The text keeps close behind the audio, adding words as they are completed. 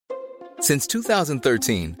Since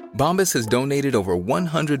 2013, Bombas has donated over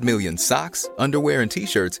 100 million socks, underwear, and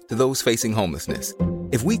T-shirts to those facing homelessness.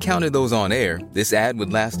 If we counted those on air, this ad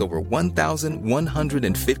would last over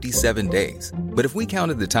 1,157 days. But if we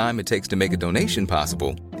counted the time it takes to make a donation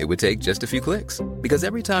possible, it would take just a few clicks. Because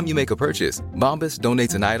every time you make a purchase, Bombas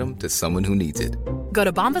donates an item to someone who needs it. Go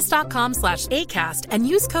to bombas.com/ACAST and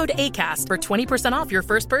use code ACAST for 20% off your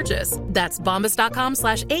first purchase. That's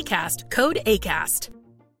bombas.com/ACAST, code ACAST.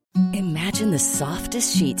 Imagine the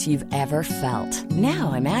softest sheets you've ever felt.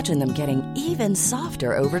 Now imagine them getting even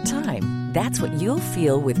softer over time. That's what you'll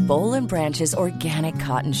feel with Boll & Branch's organic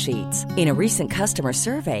cotton sheets. In a recent customer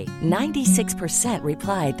survey, 96%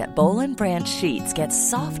 replied that Boll & Branch sheets get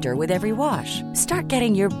softer with every wash. Start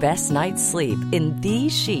getting your best night's sleep in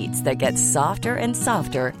these sheets that get softer and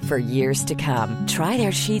softer for years to come. Try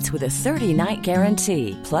their sheets with a 30-night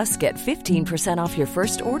guarantee. Plus, get 15% off your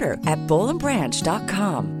first order at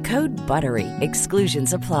bollandbranch.com. Code BUTTERY.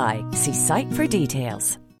 Exclusions apply. See site for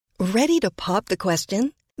details. Ready to pop the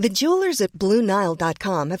question? The jewelers at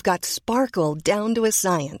BlueNile.com have got sparkle down to a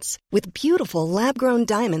science with beautiful lab-grown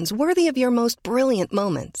diamonds worthy of your most brilliant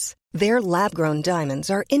moments. Their lab-grown diamonds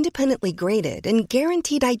are independently graded and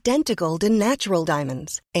guaranteed identical to natural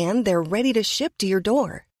diamonds, and they're ready to ship to your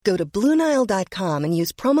door. Go to BlueNile.com and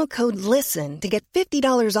use promo code LISTEN to get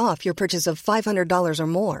 $50 off your purchase of $500 or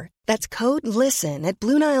more. That's code LISTEN at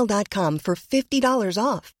BlueNile.com for $50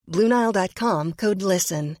 off. BlueNile.com, code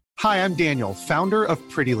LISTEN. Hi, I'm Daniel, founder of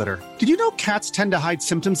Pretty Litter. Did you know cats tend to hide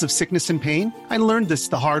symptoms of sickness and pain? I learned this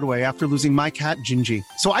the hard way after losing my cat, Gingy.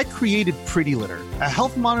 So I created Pretty Litter, a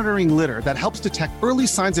health monitoring litter that helps detect early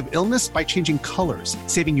signs of illness by changing colors,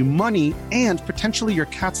 saving you money and potentially your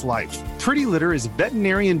cat's life. Pretty Litter is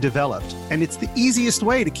veterinarian developed, and it's the easiest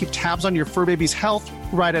way to keep tabs on your fur baby's health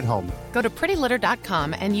right at home. Go to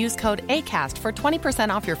prettylitter.com and use code ACAST for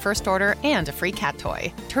 20% off your first order and a free cat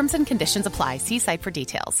toy. Terms and conditions apply. See site for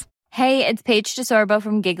details. Hey, it's Paige DeSorbo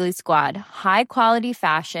from Giggly Squad. High quality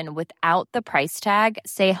fashion without the price tag.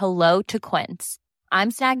 Say hello to Quince. I'm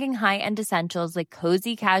snagging high-end essentials like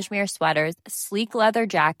cozy cashmere sweaters, sleek leather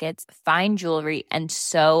jackets, fine jewelry, and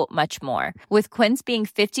so much more. With Quince being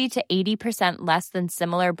 50 to 80% less than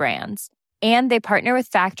similar brands. And they partner with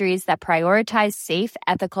factories that prioritize safe,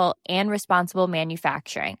 ethical, and responsible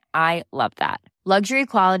manufacturing. I love that. Luxury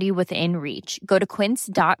quality within reach. Go to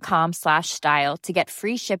quince.com/style to get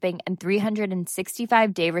free shipping and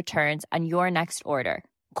 365-day returns on your next order.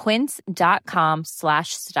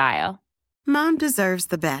 Quince.com/style. Mom deserves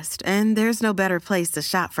the best, and there's no better place to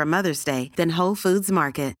shop for Mother's Day than Whole Foods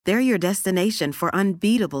Market. They're your destination for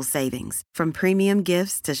unbeatable savings, from premium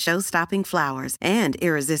gifts to show-stopping flowers and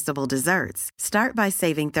irresistible desserts. Start by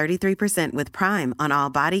saving 33% with Prime on all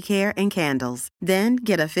body care and candles. Then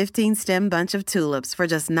get a 15-stem bunch of tulips for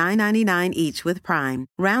just $9.99 each with Prime.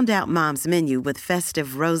 Round out Mom's menu with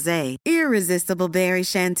festive rosé, irresistible berry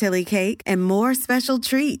chantilly cake, and more special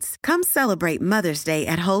treats. Come celebrate Mother's Day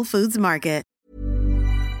at Whole Foods Market.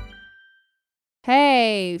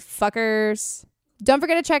 Hey, fuckers. Don't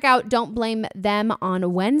forget to check out Don't Blame Them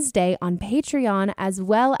on Wednesday on Patreon, as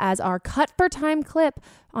well as our Cut for Time clip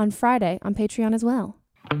on Friday on Patreon as well.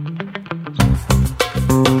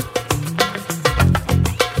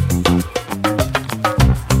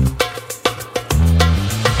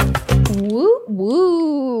 Woo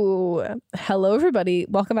woo. Hello, everybody.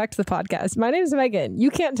 Welcome back to the podcast. My name is Megan. You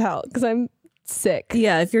can't tell because I'm sick.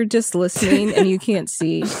 Yeah, if you're just listening and you can't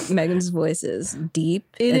see, Megan's voice is deep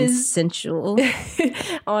and sensual.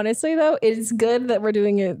 Honestly, though, it's good that we're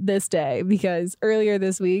doing it this day because earlier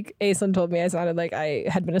this week, Aislinn told me I sounded like I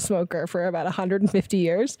had been a smoker for about 150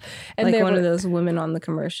 years. And like one of those women on the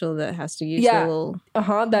commercial that has to use the little...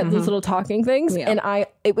 those little talking things. Yeah. And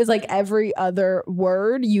it was like every other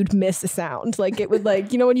word, you'd miss a sound. Like it would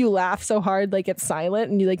like, you know when you laugh so hard, like it's silent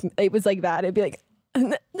and you like, it was like that. It'd be like...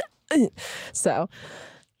 So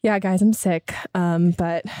yeah, guys, I'm sick,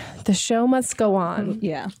 but the show must go on.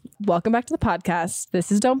 Yeah. Welcome back to the podcast. This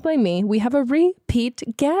is Don't Blame Me. We have a repeat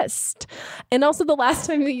guest. And also the last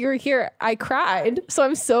time that you were here, I cried. So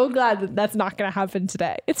I'm so glad that that's not going to happen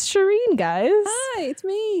today. It's Shireen, guys. Hi, it's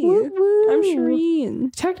me. Woo woo. I'm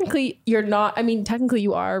Shireen. Technically, you're not. I mean, technically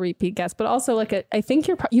you are a repeat guest, but also like I think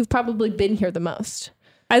you've probably been here the most.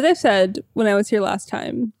 As I said when I was here last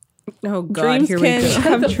time, oh God, dreams here we go.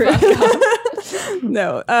 come true.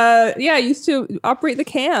 No, I used to operate the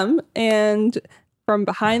cam, and from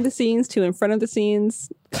behind the scenes to in front of the scenes,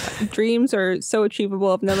 dreams are so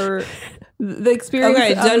achievable. I've never the experience.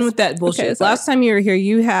 Okay, done with that bullshit. Okay, last time you were here,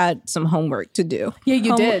 you had some homework to do. Yeah,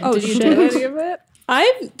 you did. Oh, did you do any of it?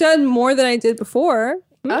 I've done more than I did before.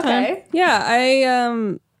 Okay.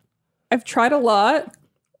 Yeah, I've tried a lot.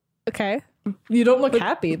 Okay. You don't look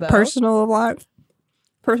happy though. Personal a lot.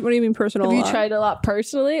 What do you mean personal? Have you tried a lot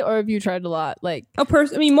personally, or have you tried a lot like?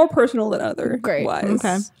 More personal than other. Great. Wise.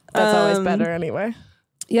 Okay. That's always better anyway.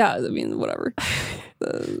 Yeah, I mean, whatever.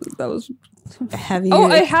 That was. Have you?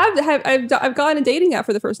 Oh, I've gotten a dating app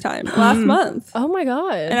for the first time last month. Oh my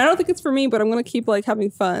god! And I don't think it's for me, but I'm gonna keep like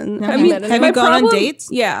having fun. Okay. I mean, Have you gone on dates?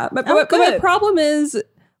 Yeah, but my good. problem is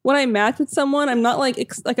when I match with someone, I'm not like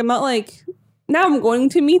I'm not like now I'm going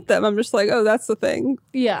to meet them. I'm just like, oh, that's the thing.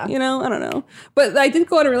 Yeah, you know, I don't know. But I did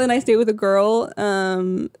go on a really nice date with a girl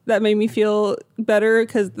that made me feel better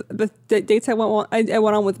because the dates I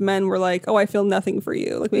went on with men were like, oh, I feel nothing for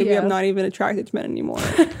you. Like maybe I'm not even attracted to men anymore.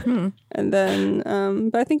 And then,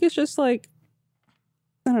 but I think it's just like,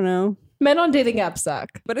 I don't know. Men on dating apps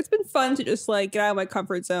suck. But it's been fun to just like get out of my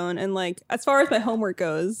comfort zone. And like, as far as my homework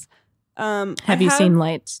goes, have you seen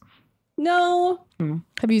Lights? No.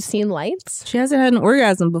 Have you seen Lights? She hasn't had an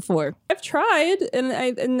orgasm before. I've tried,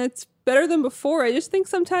 and it's better than before. I just think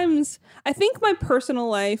sometimes I think my personal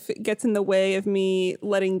life gets in the way of me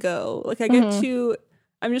letting go. Like I get too.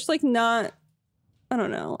 I'm just like not. I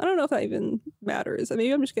don't know. I don't know if that even matters.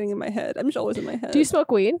 Maybe I'm just getting in my head. I'm just always in my head. Do you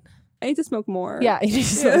smoke weed? I need to smoke more. Yeah, you need to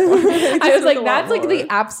smoke more. I was like, that's like the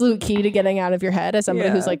absolute key to getting out of your head as somebody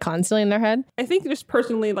who's like constantly in their head. I think just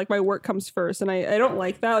personally, like my work comes first, and I don't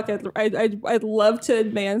like that. Like I'd love to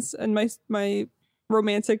advance in my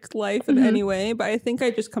romantic life in any way, but I think I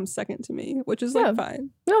just come second to me, which is like fine.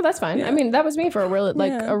 No, that's fine. Yeah. I mean, that was me for a really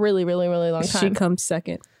really long time. She comes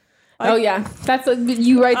second. Oh yeah, that's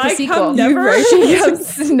you write the sequel. Come never. She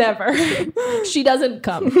comes never. She doesn't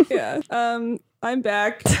come. Yeah. I'm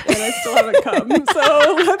back and I still haven't come.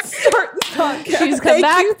 So let's start this podcast. She's come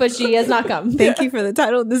back, but she has not come. Thank you for the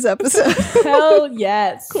title of this episode. Hell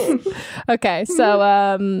yes. Cool. Okay, so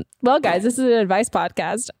well guys, this is an advice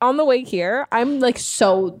podcast. On the way here, I'm like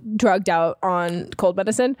so drugged out on cold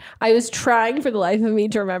medicine. I was trying for the life of me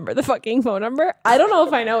to remember the fucking phone number. I don't know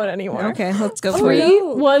if I know it anymore. Okay, let's go for it.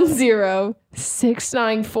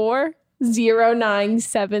 310-694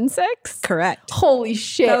 0976. Correct. Holy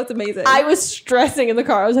shit. That was amazing. I was stressing in the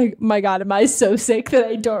car. I was like, my God, am I so sick that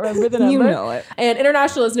I don't remember the number? You know it. And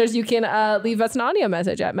international listeners, you can leave us an audio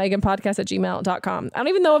message at meganpodcast@gmail.com. I don't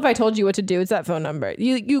even know if I told you what to do. It's that phone number.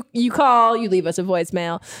 You call, you leave us a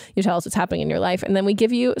voicemail, you tell us what's happening in your life, and then we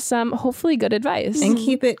give you some hopefully good advice. And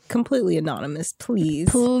keep it completely anonymous, please.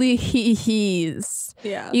 Please.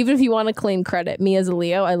 Yeah. Even if you want to claim credit. Me as a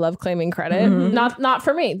Leo, I love claiming credit. Not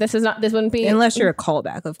for me. This wouldn't be unless you're a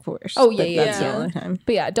callback, of course. Oh yeah, That's the only time.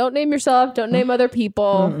 But yeah, don't name yourself, don't name other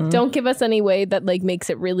people. Don't give us any way that like makes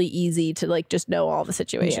it really easy to like just know all the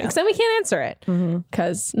situation. Because then we can't answer it.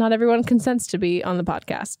 Because not everyone consents to be on the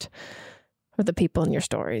podcast with the people in your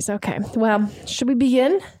stories. Okay. Well, should we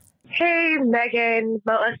begin? Hey, Megan,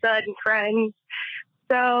 Melissa, and friends.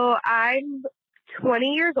 So I'm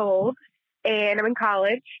 20 years old and I'm in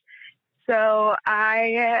college. So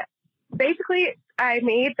I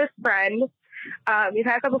made this friend. We've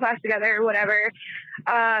had a couple classes together or whatever.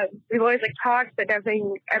 We've always like talked, but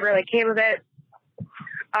nothing ever like came of it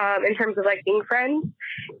in terms of like being friends.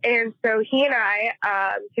 And so he and I,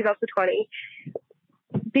 he's also 20,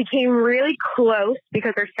 became really close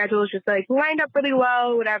because our schedules just like lined up really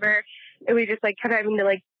well, whatever. And we just like kept having to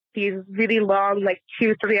like these really long, like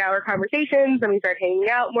 2-3 hour conversations. And we started hanging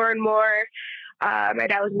out more and more. My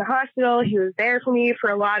dad was in the hospital. He was there for me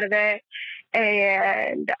for a lot of it.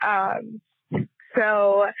 And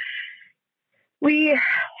so we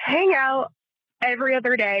hang out every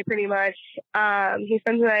other day pretty much. He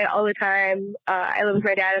spends the night all the time. I live with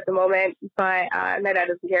my dad at the moment, but my dad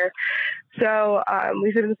isn't here. So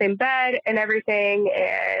we sleep in the same bed and everything.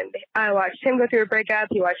 And I watched him go through a breakup.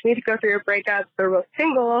 He watched me go through a breakup. So we're both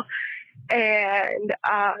single. And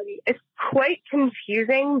it's quite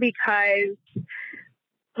confusing because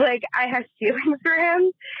like I have feelings for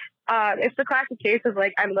him. It's the classic case of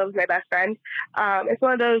like I'm in love with my best friend. It's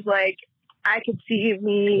one of those like I could see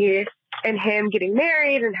me and him getting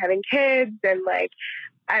married and having kids, and like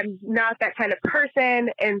I'm not that kind of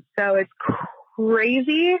person, and so it's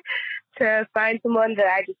crazy to find someone that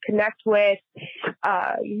I just connect with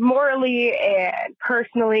morally and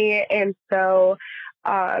personally. And so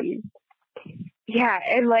yeah,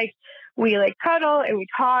 and like we like cuddle and we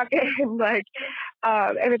talk and like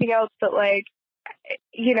everything else, but like,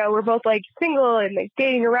 you know, we're both like single and like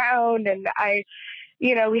dating around, and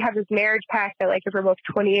we have this marriage pact that like if we're both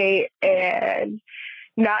 28 and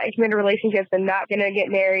not in committed relationships and not gonna get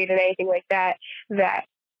married and anything like that, that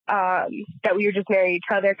we would just marry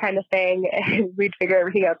each other kind of thing, and we'd figure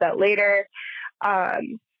everything out that later.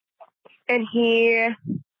 And he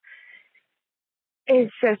is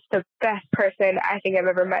just the best person I think I've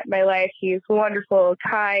ever met in my life. He's wonderful,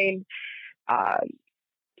 kind.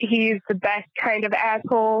 He's the best kind of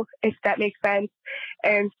asshole, if that makes sense.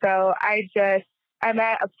 And so I'm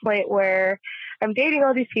at a point where I'm dating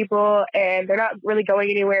all these people and they're not really going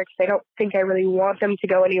anywhere because I don't think I really want them to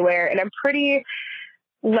go anywhere. And I'm pretty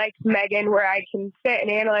like Megan, where I can sit and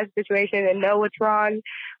analyze the situation and know what's wrong.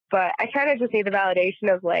 But I kind of just need the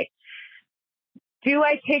validation of like, do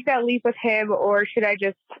I take that leap with him, or should I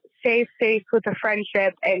just save face with a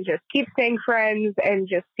friendship and just keep staying friends and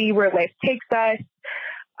just see where life takes us?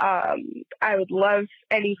 I would love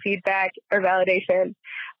any feedback or validation.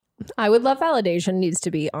 I would love validation needs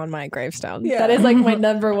to be on my gravestone. Yeah. That is like my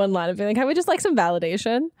number one line of being like, I would just like some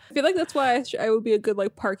validation. I feel like that's why I would be a good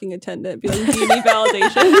like parking attendant. Be like, do you need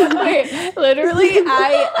validation? Wait, literally,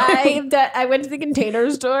 I went to the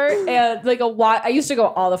Container Store and like I used to go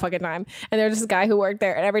all the fucking time, and there was this guy who worked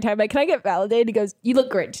there, and every time I'm like, can I get validated? He goes, you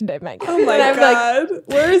look great today, Meg. Oh my and God. Like,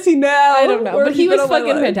 where is he now? I don't know, Where but he was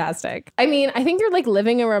fucking life? fantastic. I mean, I think you're like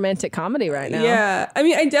living a romantic comedy right now. Yeah.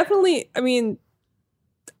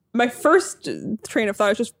 My first train of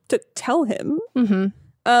thought is just to tell him.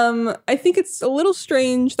 Mm-hmm. I think it's a little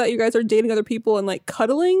strange that you guys are dating other people and like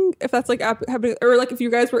cuddling, if that's like happening, or like if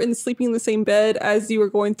you guys were sleeping in the same bed as you were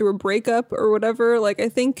going through a breakup or whatever. Like I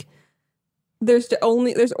think there's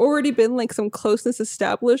already been like some closeness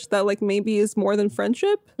established that like maybe is more than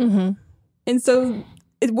friendship. Mm-hmm. And so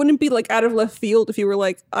it wouldn't be like out of left field if you were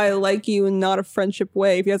like, I like you in not a friendship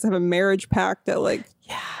way. If you guys have a marriage pact at like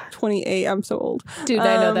 28, I'm so old. Dude,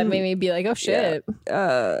 I know that made me be like, oh shit.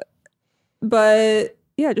 Yeah. But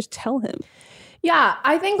yeah, just tell him. Yeah,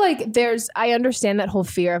 I think like I understand that whole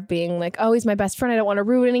fear of being like, oh, he's my best friend, I don't want to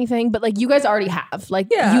ruin anything. But like you guys already have. Like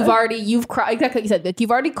exactly like you said, like you've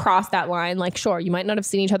already crossed that line. Like sure, you might not have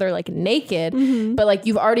seen each other like naked, but like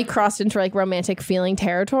you've already crossed into like romantic feeling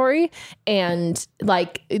territory. And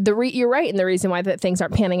like you're right. And the reason why that things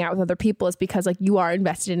aren't panning out with other people is because like you are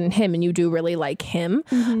invested in him and you do really like him.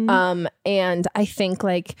 And I think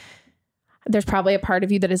like there's probably a part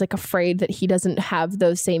of you that is like afraid that he doesn't have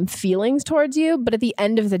those same feelings towards you. But at the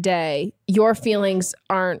end of the day, your feelings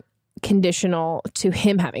aren't conditional to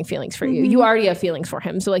him having feelings for you. You already have feelings for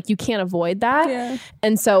him. So like you can't avoid that. Yeah.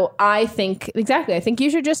 And so I think you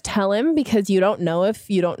should just tell him, because you don't know if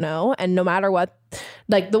you don't know. And no matter what,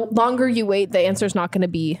 like the longer you wait, the answer is not going to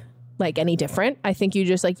be like any different. I think you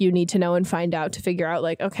just like, you need to know and find out to figure out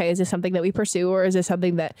like, okay, is this something that we pursue, or is this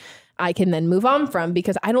something that I can then move on from?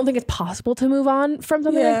 Because I don't think it's possible to move on from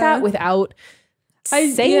something like that without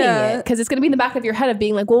saying it, because it's going to be in the back of your head of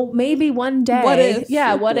being like, well, maybe one day. What if?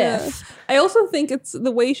 Yeah, what if? I also think it's the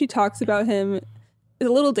way she talks about him is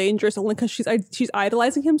a little dangerous, only because she's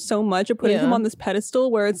idolizing him so much and putting him on this pedestal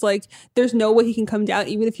where it's like there's no way he can come down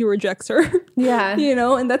even if he rejects her. Yeah. You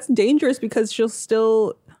know, and that's dangerous because she'll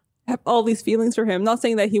still have all these feelings for him. Not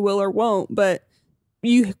saying that he will or won't, but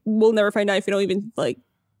you will never find out if you don't even like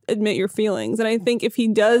admit your feelings. And I think if he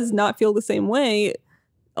does not feel the same way,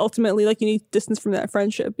 ultimately like you need distance from that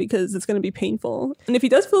friendship because it's going to be painful. And if he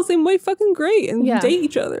does feel the same way, fucking great, and date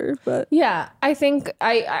each other. But yeah, I think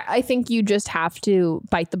I think you just have to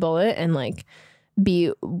bite the bullet and like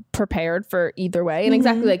be prepared for either way, and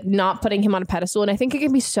exactly like not putting him on a pedestal. And I think it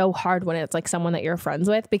can be so hard when it's like someone that you're friends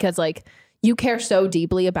with, because like you care so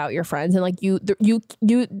deeply about your friends, and like you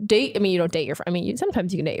date. I mean, you don't date your friends. I mean,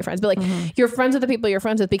 sometimes you can date your friends, but like you're friends with the people you're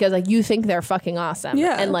friends with because like you think they're fucking awesome,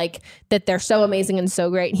 and like that they're so amazing and so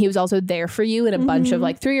great. And he was also there for you in a bunch of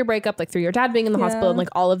like through your breakup, like through your dad being in the hospital, and like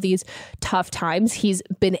all of these tough times, he's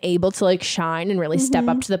been able to like shine and really step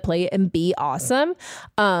up to the plate and be awesome.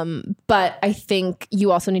 But I think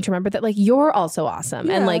you also need to remember that like you're also awesome,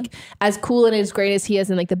 and like as cool and as great as he is,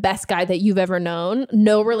 and like the best guy that you've ever known,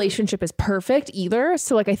 no relationship is perfect either.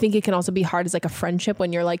 So like I think it can also be hard as like a friendship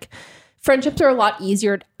when you're like, friendships are a lot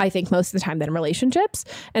easier, I think, most of the time than relationships.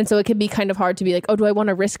 And so it can be kind of hard to be like, oh, do I want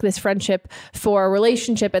to risk this friendship for a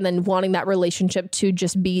relationship, and then wanting that relationship to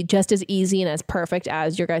just be just as easy and as perfect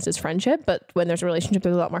as your guys' friendship. But when there's a relationship,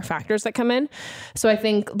 there's a lot more factors that come in. So I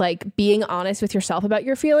think like being honest with yourself about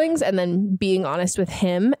your feelings, and then being honest with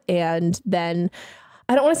him, and then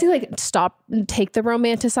I don't want to say like take the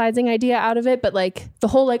romanticizing idea out of it, but like the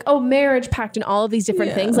whole like, oh, marriage pact and all of these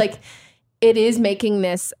different things, like it is making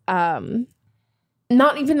this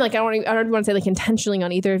not even like I don't want to say like intentionally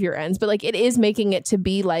on either of your ends, but like it is making it to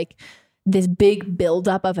be like this big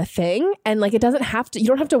buildup of a thing. And like you don't have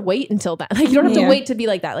to wait until that. Like you don't have to wait to be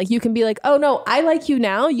like that. Like you can be like, oh no, I like you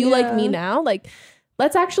now, you like me now, like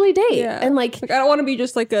let's actually date. And like I don't want to be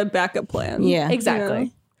just like a backup plan. Exactly. You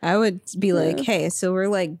know? I would be like, hey, so we're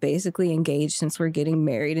like basically engaged since we're getting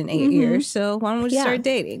married in 8 years. So why don't we just start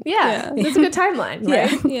dating? Yeah. That's a good timeline,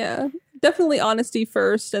 right? Yeah. Definitely honesty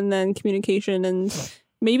first and then communication. And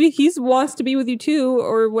maybe he wants to be with you too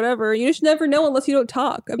or whatever. You just never know unless you don't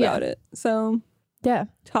talk about it. So yeah,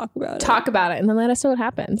 talk about it. Talk about it and then let us know what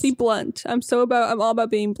happens. Be blunt. I'm all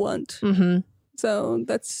about being blunt. Mm-hmm. So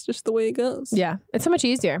that's just the way it goes. Yeah. It's so much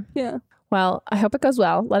easier. Yeah. Well, I hope it goes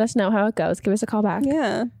well. Let us know how it goes. Give us a call back.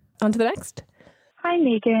 Yeah. On to the next. Hi,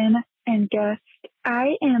 Megan and guest.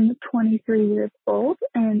 I am 23 years old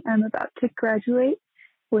and I'm about to graduate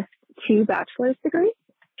with 2 bachelor's degrees.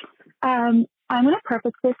 I'm going to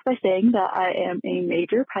preface this by saying that I am a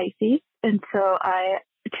major Pisces, and so I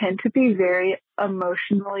tend to be very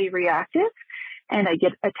emotionally reactive, and I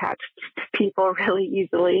get attached to people really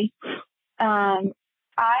easily.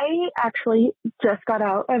 I actually just got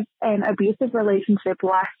out of an abusive relationship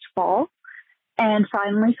last fall and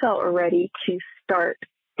finally felt ready to start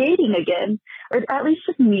dating again, or at least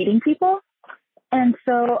just meeting people. And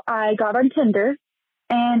so I got on Tinder,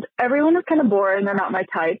 and everyone was kind of boring. They're not my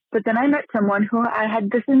type. But then I met someone who I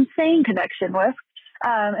had this insane connection with,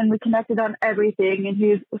 and we connected on everything, and he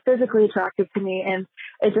was physically attractive to me, and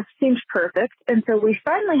it just seemed perfect. And so we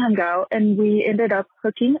finally hung out, and we ended up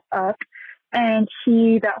hooking up. And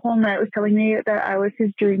he, that whole night, was telling me that I was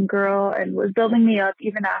his dream girl and was building me up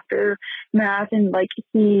even after math. And like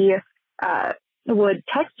he would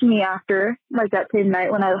text me after, like that same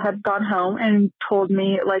night when I had gone home, and told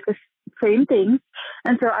me like the same things.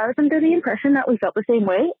 And so I was under the impression that we felt the same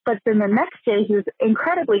way. But then the next day he was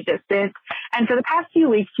incredibly distant. And for the past few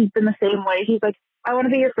weeks, he's been the same way. He's like, I want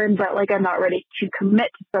to be your friend, but like I'm not ready to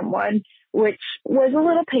commit to someone, which was a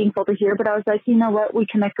little painful to hear. But I was like, you know what? We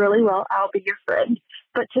connect really well. I'll be your friend.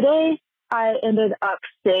 But today I ended up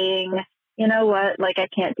saying, you know what? Like, I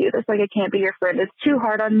can't do this. Like, I can't be your friend. It's too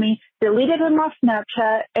hard on me. Deleted him off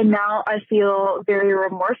Snapchat. And now I feel very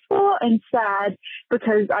remorseful and sad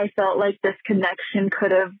because I felt like this connection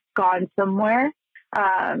could have gone somewhere.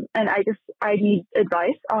 And I need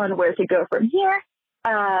advice on where to go from here.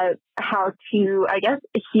 How to, I guess,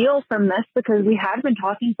 heal from this, because we had been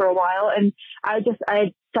talking for a while, and I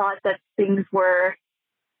thought that we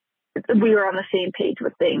were on the same page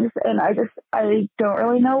with things, and I don't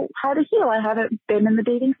really know how to heal. I haven't been in the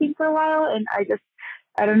dating scene for a while, and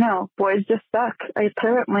I don't know. Boys just suck,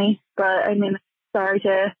 apparently. But I mean, sorry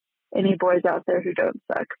to any boys out there who don't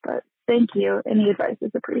suck, but thank you. Any advice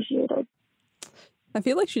is appreciated. I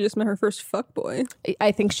feel like she just met her first fuckboy.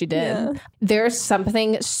 I think she did. Yeah. There's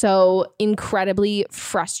something so incredibly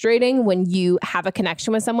frustrating when you have a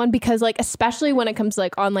connection with someone, because like, especially when it comes to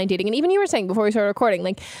like online dating, and even you were saying before we started recording,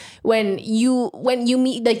 like when you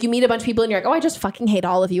meet a bunch of people and you're like, oh, I just fucking hate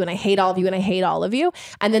all of you, and I hate all of you, and I hate all of you.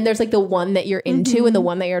 And then there's like the one that you're into and the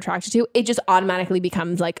one that you're attracted to. It just automatically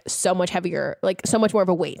becomes like so much heavier, like so much more of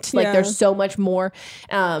a weight. Like there's so much more,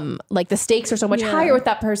 like the stakes are so much higher with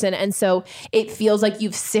that person. And so it feels like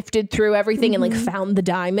you've sifted through everything and like found the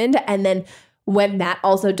diamond. And then when that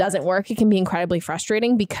also doesn't work, it can be incredibly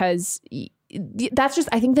frustrating, because that's just,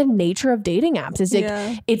 I think, the nature of dating apps is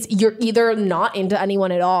like, it's, you're either not into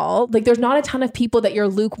anyone at all. Like there's not a ton of people that you're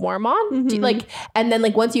lukewarm on. Like, and then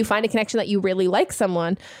like once you find a connection that you really like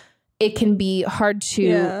someone, it can be hard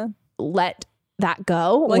to let that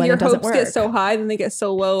go. Like when your it doesn't hopes work. get so high, then they get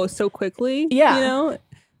so low so quickly. Yeah. You know?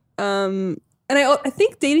 And I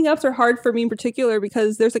think dating apps are hard for me in particular,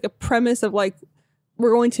 because there's like a premise of like,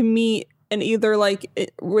 we're going to meet and either like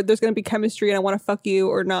there's going to be chemistry and I want to fuck you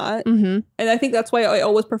or not. And I think that's why I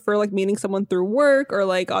always prefer like meeting someone through work or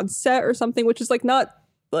like on set or something, which is like not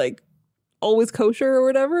like always kosher or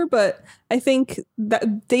whatever. But I think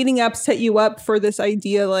that dating apps set you up for this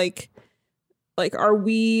idea, like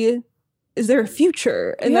is there a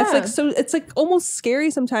future? And that's like, so it's like almost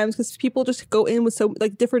scary sometimes, because people just go in with so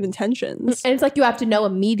like different intentions. And it's like you have to know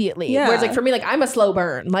immediately. Whereas like for me, like I'm a slow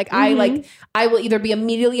burn. Like I will either be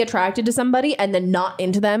immediately attracted to somebody and then not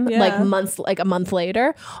into them like a month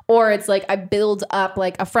later, or it's like I build up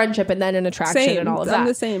like a friendship and then an attraction and all of that. I'm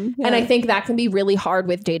the same. And I think that can be really hard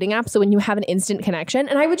with dating apps. So when you have an instant connection,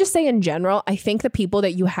 and I would just say in general, I think the people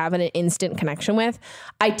that you have an instant connection with,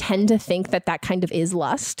 I tend to think that kind of is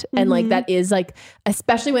lust, and like that that is like,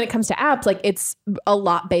 especially when it comes to apps, like it's a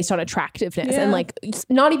lot based on attractiveness and like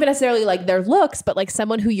not even necessarily like their looks, but like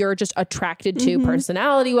someone who you're just attracted to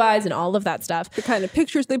personality wise and all of that stuff. The kind of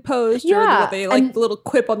pictures they post or what they like, little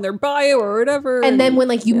quip on their bio or whatever. And then when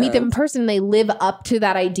like you meet them in person, they live up to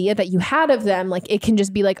that idea that you had of them. Like it can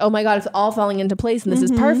just be like, oh my God, it's all falling into place and this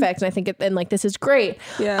is perfect. And I think and like this is great.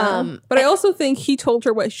 Yeah. But I also think he told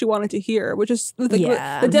her what she wanted to hear, which is like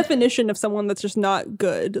the definition of someone that's just not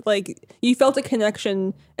good. Like you felt a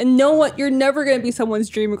connection and know what, you're never going to be someone's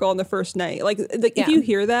dream girl on the first night. Like if you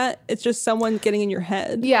hear that, it's just someone getting in your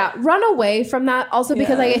head. Yeah. Run away from that. Also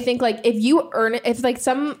because like, I think like if you earn it, if like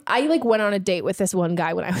I like went on a date with this one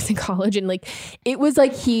guy when I was in college and like it was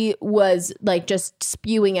like he was like just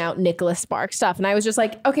spewing out Nicholas Sparks stuff. And I was just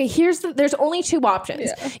like, okay, there's only two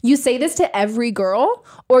options. Yeah. You say this to every girl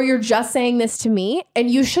or you're just saying this to me and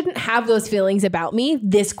you shouldn't have those feelings about me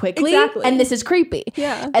this quickly. Exactly. And this is creepy.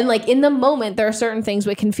 Yeah. And like in the moment, there are certain things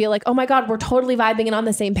we can feel like, oh my God, we're totally vibing and on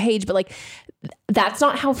the same page. But like, that's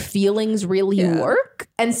not how feelings really work.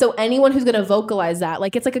 And so anyone who's going to vocalize that,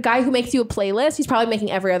 like it's like a guy who makes you a playlist, he's probably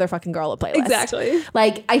making every other fucking girl a playlist. Exactly.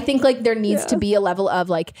 Like I think like there needs to be a level of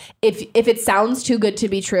like, if it sounds too good to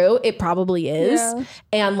be true, it probably is. Yeah.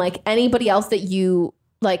 And like anybody else that you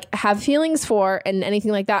like have feelings for and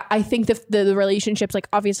anything like that, I think the relationships, like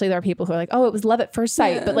obviously there are people who are like, oh, it was love at first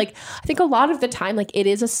sight, but like I think a lot of the time like it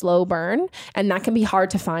is a slow burn and that can be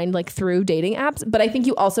hard to find like through dating apps. But I think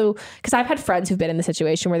you also, because I've had friends who've been in the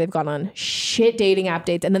situation where they've gone on shit dating app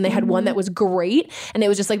dates and then they had one that was great and it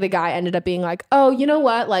was just like the guy ended up being like, oh, you know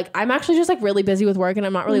what, like I'm actually just like really busy with work and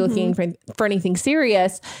I'm not really looking for anything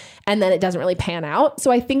serious, and then it doesn't really pan out.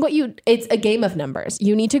 So I think it's a game of numbers.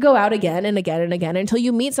 You need to go out again and again and again until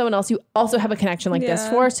you meet someone else you also have a connection like this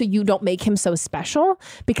for, so you don't make him so special,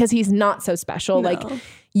 because he's not so special. Like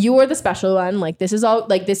you are the special one. Like this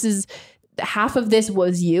is half of this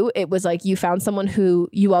was you. It was like you found someone who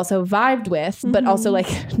you also vibed with, but also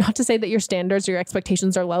like, not to say that your standards or your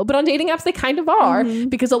expectations are low, but on dating apps they kind of are,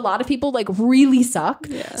 because a lot of people like really suck.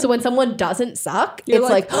 So when someone doesn't suck, it's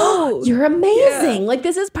like, oh, you're amazing. Like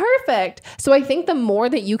this is perfect. So I think the more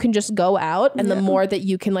that you can just go out and the more that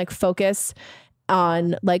you can like focus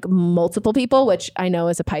on like multiple people, which I know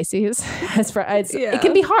as a Pisces, it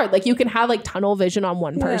can be hard. Like you can have like tunnel vision on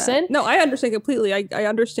one person. No, I understand completely. I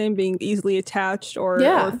understand being easily attached or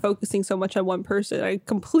focusing so much on one person. I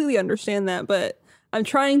completely understand that, but I'm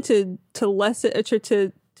trying to lessen it,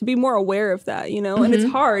 to be more aware of that, you know. And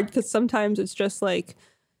it's hard because sometimes it's just like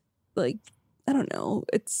I don't know.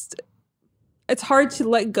 It's hard to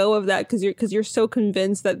let go of that because you're so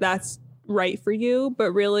convinced that that's right for you,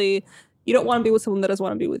 but really you don't want to be with someone that doesn't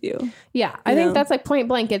want to be with you. Yeah, I think that's like point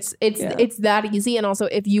blank. It's that easy. And also,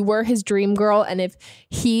 if you were his dream girl and if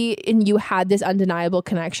he and you had this undeniable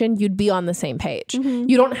connection, you'd be on the same page.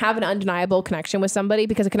 You don't have an undeniable connection with somebody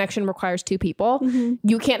because a connection requires two people.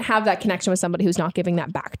 You can't have that connection with somebody who's not giving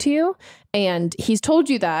that back to you. And he's told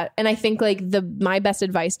you that. And I think like my best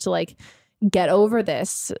advice to like get over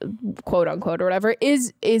this, quote unquote, or whatever,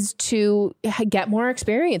 is to get more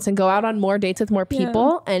experience and go out on more dates with more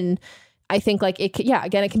people. And I think like it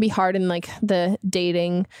can be hard in like the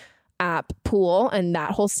dating app pool and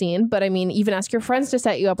that whole scene. But I mean, even ask your friends to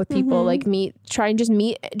set you up with people, like try and just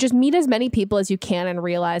meet as many people as you can and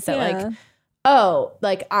realize that like, oh,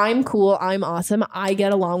 like I'm cool, I'm awesome, I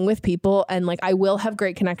get along with people, and like I will have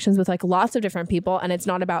great connections with like lots of different people. And it's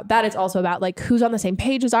not about that, it's also about like who's on the same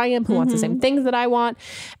page as I am, who wants the same things that I want,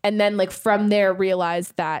 and then like from there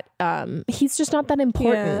realize that he's just not that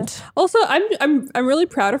important. Also, I'm really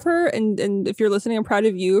proud of her, and if you're listening, I'm proud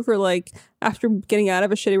of you for like, after getting out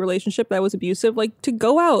of a shitty relationship that was abusive, like to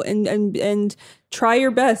go out and try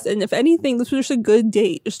your best. And if anything, this was just a good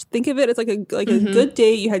date. Just think of it as like a good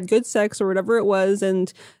date. You had good sex or whatever it was,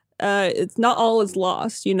 and it's not all is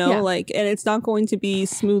lost, you know. Like, and it's not going to be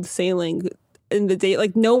smooth sailing in the date.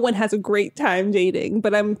 Like no one has a great time dating,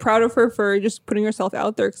 but I'm proud of her for just putting herself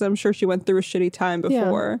out there, because I'm sure she went through a shitty time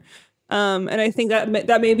before. And I think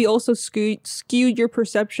that maybe also skewed your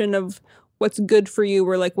perception of what's good for you,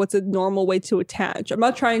 or like what's a normal way to attach. I'm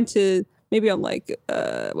not trying to, maybe I'm like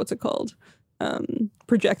what's it called,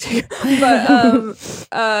 projecting,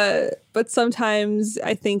 but sometimes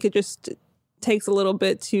I think it just takes a little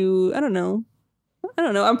bit to, I don't know.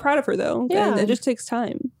 I'm proud of her though. And it just takes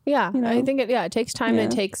time. You know? I think it takes time.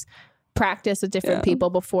 And it takes practice with different Yeah. people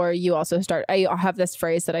before you also start. I have this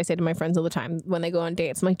phrase that I say to my friends all the time when they go on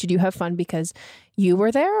dates. I'm like, did you have fun because you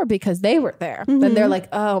were there or because they were there? And they're like,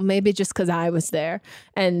 oh, maybe just because I was there.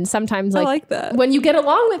 And sometimes I like that. when you get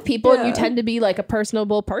along with people and you Yeah. tend to be like a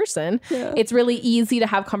personable person, it's really easy to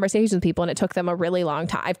have conversations with people. And it took them a really long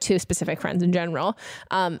time. I have 2 specific friends in general.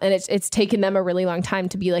 And it's taken them a really long time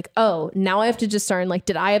to be like, oh, now I have to discern, like,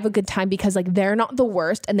 did I have a good time because like they're not the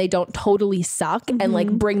worst and they don't totally suck and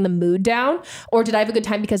like bring the mood down? Or did I have a good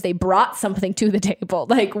time because they brought something to the table?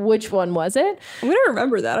 Like, which one was it? I'm going to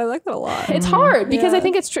remember that. I like that a lot. It's hard because I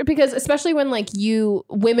think it's true because especially when like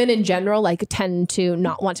women in general, like tend to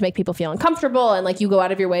not want to make people feel uncomfortable and like you go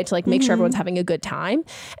out of your way to like make sure everyone's having a good time.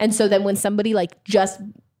 And so then when somebody like just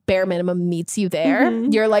bare minimum meets you there,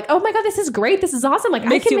 you're like, oh my God, this is great. This is awesome. Like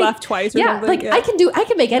Makes I can you laugh twice or something. like I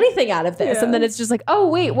can make anything out of this. Yeah. And then it's just like, oh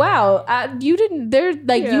wait, wow. You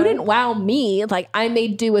didn't wow me. Like I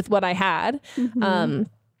made do with what I had.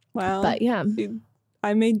 Wow. But yeah. Dude,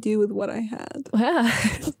 I made do with what I had.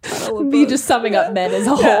 Me just summing up men as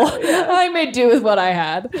a whole. I made do with what I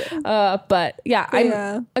had. But yeah,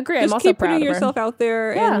 I agree. Just I'm also keep proud putting of her. yourself out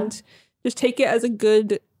there and just take it as a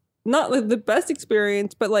good, not like the best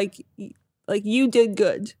experience, but like you did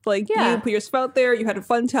good. Like you put yourself out there, you had a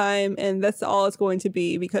fun time, and that's all it's going to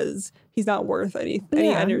be because he's not worth any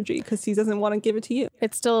energy because he doesn't want to give it to you.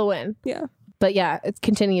 It's still a win. Yeah. But yeah, it's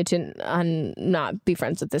continue to not be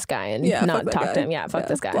friends with this guy and not talk to him. Yeah, fuck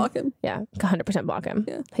this guy. Block him. Yeah, 100% block him.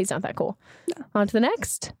 Yeah. He's not that cool. Yeah. On to the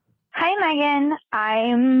next. Hi, Megan.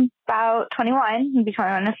 I'm about 21. I'll be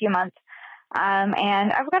 21 in a few months.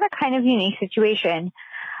 And I've got a kind of unique situation.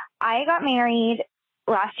 I got married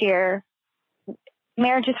last year.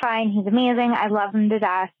 Marriage is fine. He's amazing. I love him to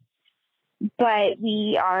death. But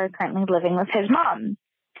we are currently living with his mom.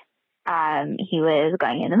 He was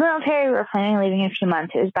going in the military. We were planning on leaving in a few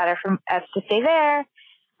months. It was better for us to stay there.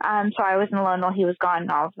 So I wasn't alone while he was gone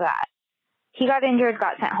and all of that. He got injured,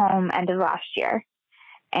 got sent home end of last year.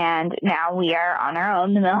 And now we are on our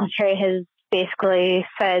own. The military has basically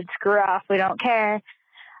said, screw off, we don't care.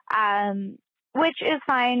 Which is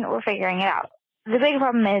fine. We're figuring it out. The big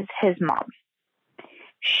problem is his mom.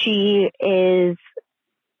 She is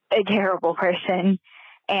a terrible person.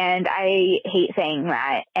 And I hate saying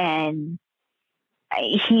that. And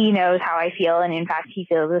he knows how I feel. And in fact, he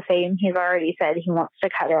feels the same. He's already said he wants to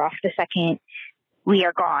cut her off the second we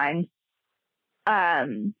are gone.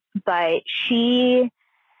 But she's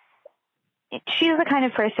the kind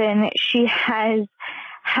of person, she has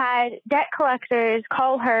had debt collectors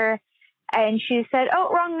call her and she said,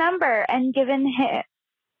 oh, wrong number, and given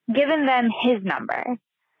them his number.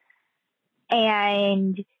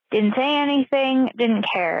 And didn't say anything, didn't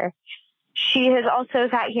care. She has also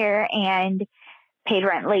sat here and paid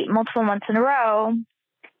rent late multiple months in a row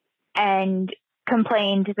and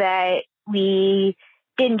complained that we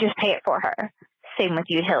didn't just pay it for her. Same with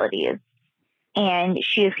utilities. And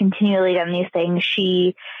she has continually done these things.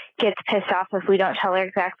 She gets pissed off if we don't tell her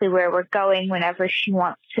exactly where we're going whenever she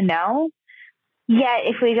wants to know. Yet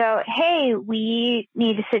if we go, hey, we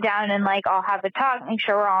need to sit down and like all have a talk, make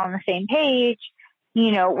sure we're all on the same page.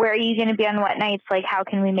 You know, where are you going to be on what nights? Like, how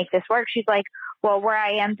can we make this work? She's like, well, where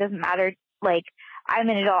I am doesn't matter. Like, I'm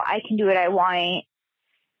an adult. I can do what I want.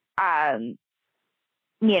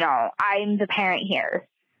 You know, I'm the parent here.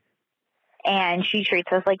 And she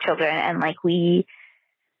treats us like children and like we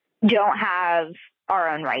don't have our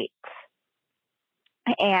own rights.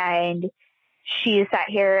 And she sat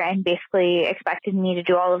here and basically expected me to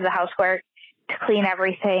do all of the housework, to clean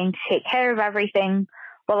everything, to take care of everything,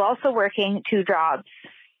 while also working 2 jobs.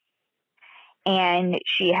 And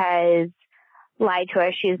she has lied to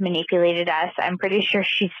us. She has manipulated us. I'm pretty sure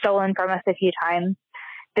she's stolen from us a few times.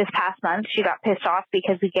 This past month, she got pissed off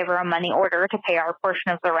because we gave her a money order to pay our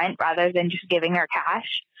portion of the rent rather than just giving her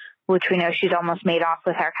cash, which we know she's almost made off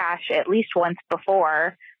with our cash at least once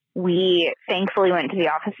before. We thankfully went to the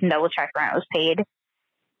office and double-checked rent was paid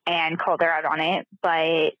and called her out on it.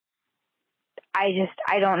 But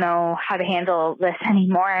I don't know how to handle this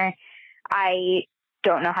anymore. I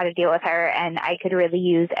don't know how to deal with her, and I could really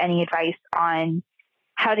use any advice on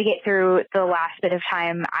how to get through the last bit of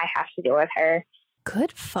time I have to deal with her.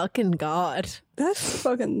 Good fucking God. That's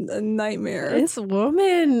fucking a nightmare. This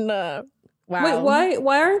woman. Wow. Wait,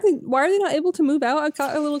 why are they not able to move out? I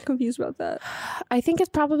got a little confused about that. I think it's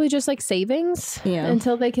probably just like savings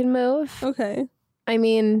until they can move. Okay. I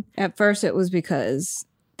mean, at first it was because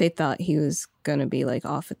they thought he was going to be like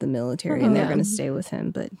off at the military and they're going to stay with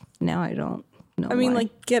him. But now I don't know. I mean,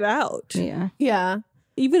 like, get out. Yeah. Yeah.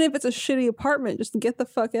 Even if it's a shitty apartment, just get the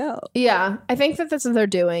fuck out. Yeah, I think that that's what they're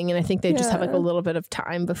doing, and I think they just have like a little bit of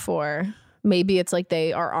time before maybe it's like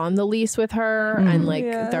they are on the lease with her and like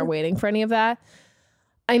they're waiting for any of that.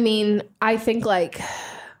 I mean, I think like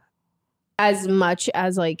as much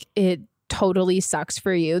as like it totally sucks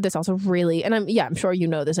for you, this also really, and I'm sure you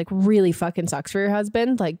know this, like really fucking sucks for your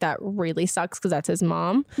husband. Like that really sucks because that's his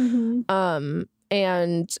mom.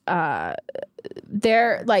 And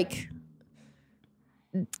they're like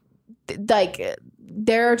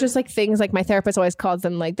there are just like things like my therapist always calls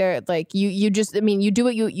them like they're like you just, I mean, you do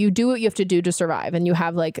what you have to do to survive, and you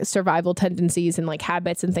have like survival tendencies and like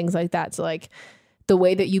habits and things like that. So like the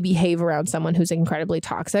way that you behave around someone who's incredibly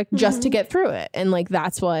toxic just to get through it, and like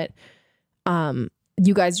that's what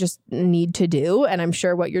you guys just need to do, and I'm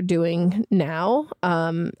sure what you're doing now.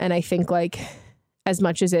 And I think like as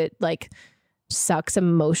much as it like sucks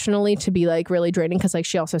emotionally to be like really draining, because like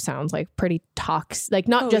she also sounds like pretty toxic, like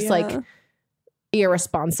not just like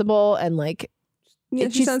irresponsible and like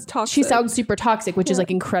she sounds toxic. She sounds super toxic, which is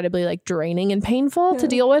like incredibly like draining and painful to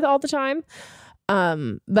deal with all the time.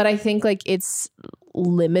 But I think like it's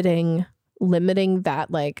limiting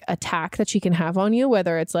that like attack that she can have on you,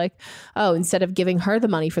 whether it's like, oh, instead of giving her the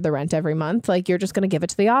money for the rent every month, like you're just going to give it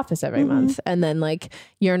to the office every month. And then like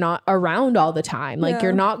you're not around all the time. Like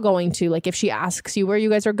you're not going to, like if she asks you where you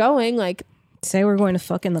guys are going, like say we're going to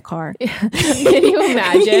fuck in the car. Can you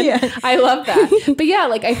imagine? I love that. But yeah,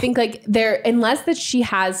 like I think like unless that she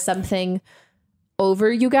has something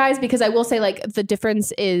over you guys, because I will say like the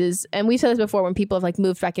difference is, and we've said this before when people have like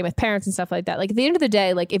moved back in with parents and stuff like that, like at the end of the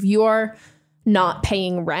day, like if you're not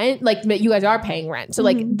paying rent, like you guys are paying rent, so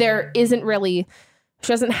like there isn't really,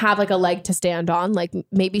 she doesn't have like a leg to stand on. Like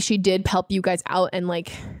maybe she did help you guys out, and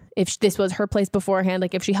like if this was her place beforehand,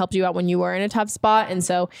 like if she helped you out when you were in a tough spot, and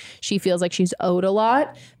so she feels like she's owed a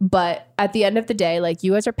lot. But at the end of the day, like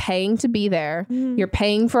you guys are paying to be there, you're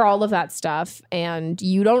paying for all of that stuff, and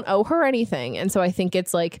you don't owe her anything. And so I think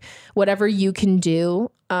it's like whatever you can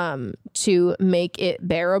do to make it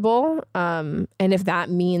bearable, and if that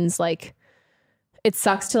means like it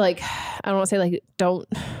sucks to like, I don't want to say like don't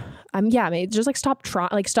maybe just like stop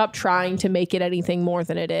trying to make it anything more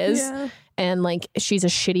than it is. And like she's a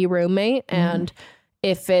shitty roommate, and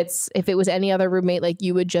if it was any other roommate, like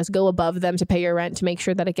you would just go above them to pay your rent to make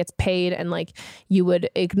sure that it gets paid, and like you would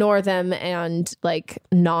ignore them and like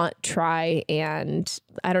not try and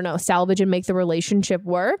I don't know, salvage and make the relationship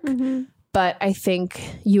work. But I think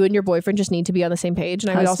you and your boyfriend just need to be on the same page.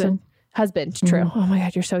 And I would also husband, true. Oh my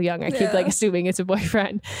God, you're so young. I keep like assuming it's a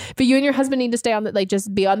boyfriend, but you and your husband need to stay on the, like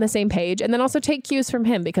just be on the same page, and then also take cues from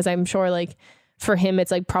him, because I'm sure like for him it's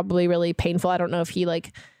like probably really painful. I don't know if he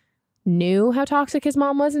like knew how toxic his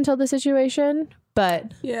mom was until the situation,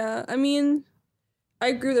 but yeah, I mean, I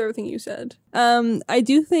agree with everything you said. I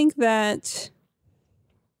do think that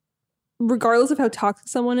regardless of how toxic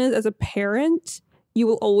someone is, as a parent, you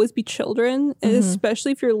will always be children, and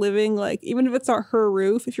especially if you're living like, even if it's not her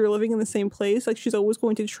roof, if you're living in the same place, like she's always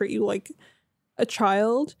going to treat you like a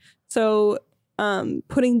child. So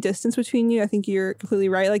putting distance between you, I think you're completely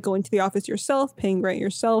right. Like going to the office yourself, paying rent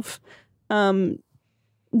yourself,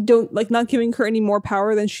 don't like not giving her any more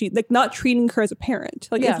power than she, like not treating her as a parent.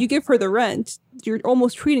 Like if you give her the rent, you're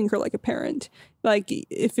almost treating her like a parent. Like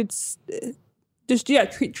if it's just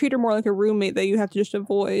treat her more like a roommate that you have to just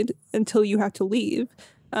avoid until you have to leave.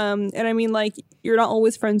 And I mean, like, you're not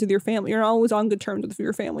always friends with your family. You're not always on good terms with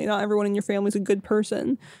your family. Not everyone in your family is a good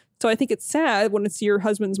person. So I think it's sad when it's your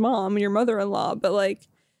husband's mom and your mother-in-law. But like,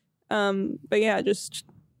 but yeah, just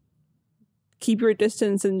keep your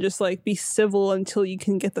distance and just like be civil until you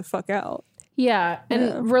can get the fuck out. Yeah.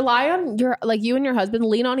 And rely on your, like you and your husband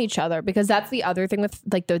lean on each other, because that's the other thing with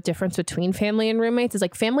like the difference between family and roommates is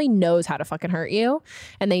like family knows how to fucking hurt you,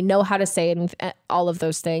 and they know how to say it and all of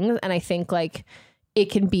those things. And I think like it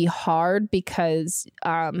can be hard because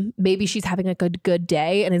maybe she's having like a good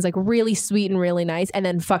day and is like really sweet and really nice, and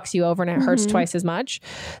then fucks you over and it hurts twice as much.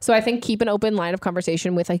 So I think keep an open line of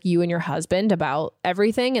conversation with like you and your husband about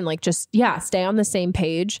everything, and like just stay on the same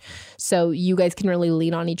page so you guys can really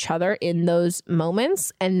lean on each other in those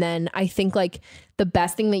moments. And then I think like the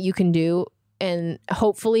best thing that you can do, and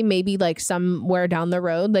hopefully maybe like somewhere down the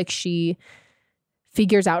road, like she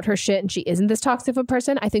figures out her shit and she isn't this toxic of a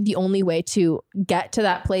person. I think the only way to get to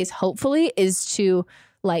that place, hopefully, is to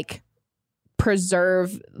like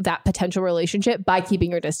preserve that potential relationship by keeping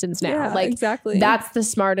your distance now. Yeah, like exactly. That's the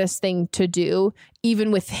smartest thing to do,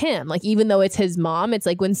 even with him. Like even though it's his mom, it's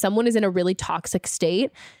like when someone is in a really toxic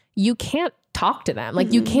state, you can't talk to them.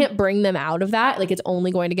 Like you can't bring them out of that. Like it's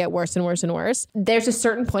only going to get worse and worse and worse. There's a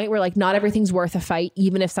certain point where like not everything's worth a fight,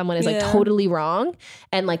 even if someone is like totally wrong,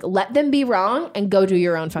 and like let them be wrong and go do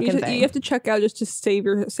your own fucking thing. You have to check out just to save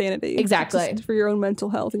your sanity. Exactly. Just for your own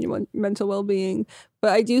mental health and your mental well-being.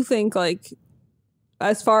 But I do think like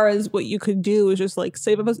as far as what you could do is just like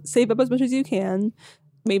save up as much as you can.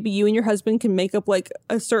 Maybe you and your husband can make up like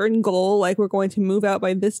a certain goal, like we're going to move out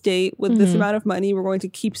by this date with this amount of money. We're going to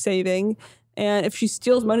keep saving. And if she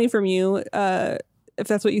steals money from you, if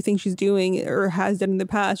that's what you think she's doing or has done in the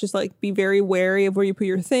past, just like be very wary of where you put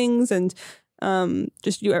your things and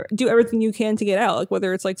just do everything you can to get out, like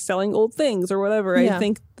whether it's like selling old things or whatever. I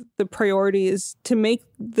think the priority is to make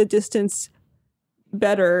the distance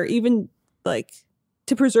better, even like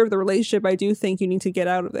to preserve the relationship. I do think you need to get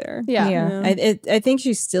out of there. I think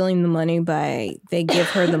she's stealing the money by they give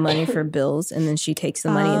her the money for bills and then she takes the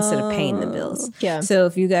money instead of paying the bills. So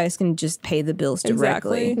if you guys can just pay the bills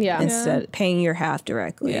directly instead of paying your half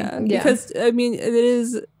directly. Because I mean it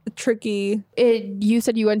is tricky. You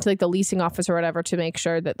said you went to like the leasing office or whatever to make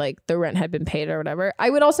sure that like the rent had been paid or whatever. I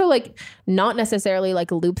would also like not necessarily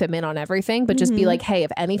like loop them in on everything, but just be like, hey,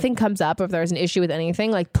 if anything comes up, if there's an issue with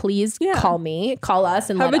anything, like please call us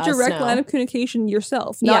and have let a direct us know. line of communication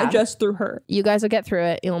yourself, not just through her. You guys will get through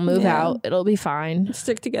it. You'll move out. It'll be fine.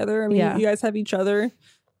 Stick together. I mean, you guys have each other.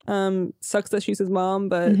 Sucks that she's his mom,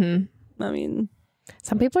 but I mean,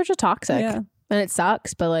 some people are just toxic and it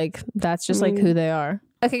sucks, but like that's just like who they are.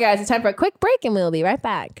 Okay, guys, it's time for a quick break and we'll be right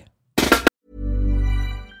back.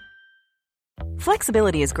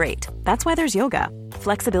 Flexibility is great. That's why there's yoga.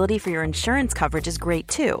 Flexibility for your insurance coverage is great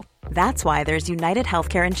too. That's why there's United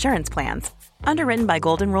Healthcare Insurance Plans. Underwritten by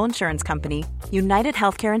Golden Rule Insurance Company, United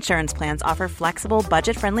Healthcare Insurance Plans offer flexible,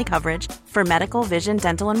 budget-friendly coverage for medical, vision,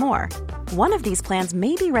 dental, and more. One of these plans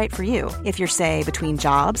may be right for you if you're, say, between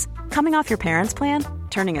jobs, coming off your parents' plan,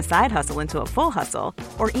 turning a side hustle into a full hustle,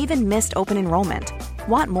 or even missed open enrollment.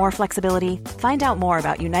 Want more flexibility? Find out more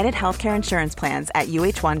about United Healthcare Insurance Plans at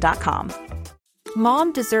uh1.com.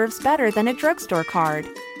 Mom deserves better than a drugstore card.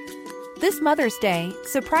 This Mother's Day,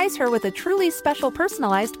 surprise her with a truly special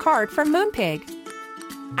personalized card from Moonpig.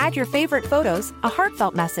 Add your favorite photos, a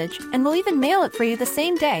heartfelt message, and we'll even mail it for you the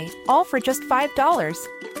same day, all for just $5.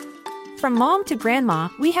 From mom to grandma,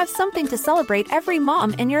 we have something to celebrate every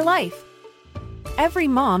mom in your life. Every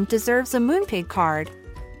mom deserves a Moonpig card.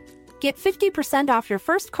 Get 50% off your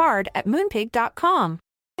first card at moonpig.com.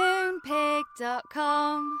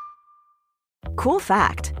 Moonpig.com. Cool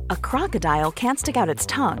fact, a crocodile can't stick out its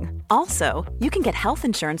tongue. Also, you can get health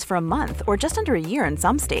insurance for a month or just under a year in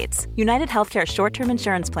some states. United Healthcare short-term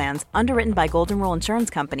insurance plans, underwritten by Golden Rule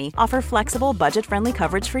Insurance Company, offer flexible, budget-friendly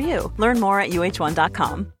coverage for you. Learn more at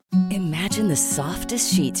uh1.com. Imagine the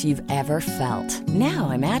softest sheets you've ever felt.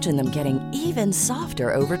 Now imagine them getting even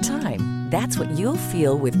softer over time. That's what you'll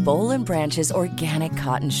feel with Boll & Branch's organic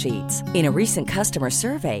cotton sheets. In a recent customer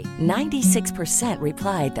survey, 96%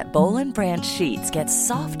 replied that Boll & Branch sheets get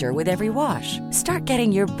softer with every wash. Start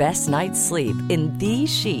getting your best night's sleep in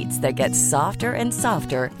these sheets that get softer and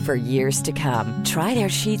softer for years to come. Try their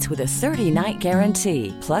sheets with a 30-night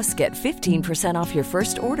guarantee. Plus, get 15% off your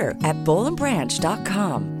first order at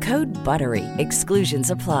bollandbranch.com. Code BUTTERY. Exclusions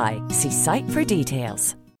apply. See site for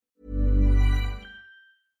details.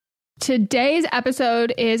 Today's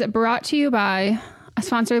episode is brought to you by a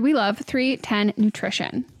sponsor we love, 310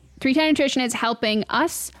 Nutrition. 310 Nutrition is helping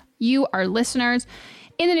us, you, our listeners,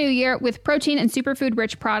 in the new year with protein and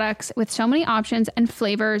superfood-rich products with so many options and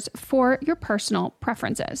flavors for your personal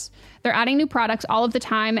preferences. They're adding new products all of the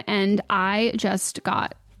time, and I just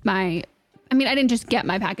got I didn't just get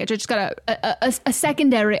my package. I just got a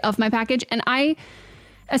secondary of my package. And I,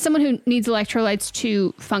 as someone who needs electrolytes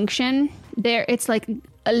to function, it's like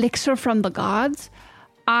elixir from the gods.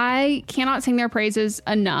 I cannot sing their praises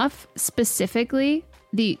enough. Specifically,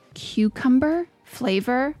 the cucumber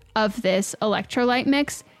flavor of this electrolyte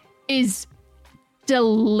mix is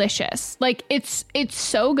delicious. Like it's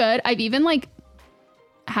so good. I've even like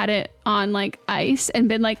had it on like ice and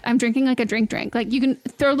been like, I'm drinking like a drink. Like you can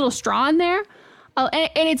throw a little straw in there. And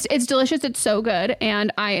it's delicious. It's so good.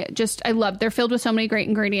 And I love, they're filled with so many great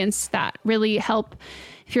ingredients that really help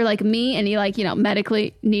if you're like me and you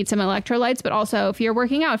medically need some electrolytes, but also if you're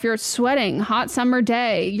working out, if you're sweating, hot summer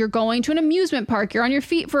day, you're going to an amusement park, you're on your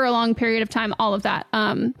feet for a long period of time, all of that.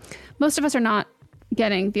 Most of us are not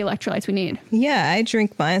getting the electrolytes we need. Yeah, I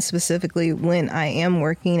drink mine specifically when I am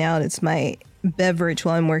working out. It's my beverage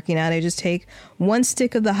while I'm working out. I just take 1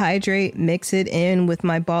 stick of the hydrate, mix it in with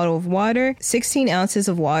my bottle of water. 16 ounces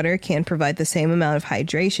of water can provide the same amount of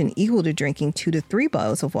hydration equal to drinking 2 to 3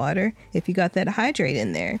 bottles of water if you got that hydrate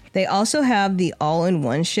in there. They also have the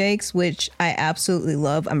all-in-one shakes, which I absolutely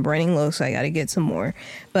love. I'm running low, so I got to get some more.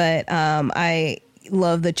 But I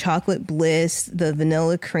love the chocolate bliss, the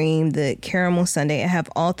vanilla cream, the caramel sundae. I have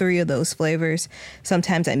all 3 of those flavors.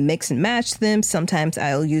 Sometimes I mix and match them. Sometimes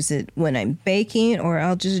I'll use it when I'm baking, or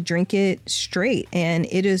I'll just drink it straight. And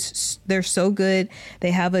they're so good.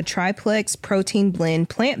 They have a triplex protein blend,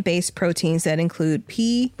 plant-based proteins that include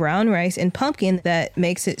pea, brown rice, and pumpkin that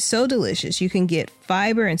makes it so delicious. You can get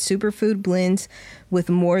fiber and superfood blends with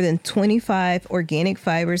more than 25 organic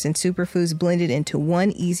fibers and superfoods blended into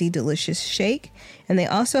one easy, delicious shake. And they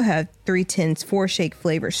also have 310's 4-shake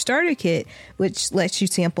flavor starter kit, which lets you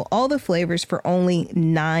sample all the flavors for only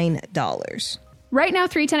 $9. Right now,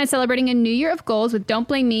 310 is celebrating a new year of goals with Don't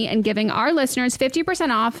Blame Me and giving our listeners 50%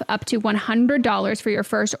 off up to $100 for your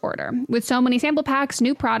first order. With so many sample packs,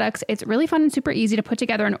 new products, it's really fun and super easy to put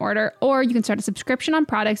together an order, or you can start a subscription on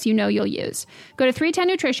products you know you'll use. Go to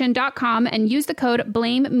 310nutrition.com and use the code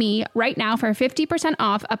BLAMEME right now for 50%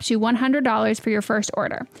 off up to $100 for your first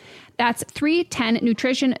order. That's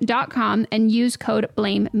 310nutrition.com and use code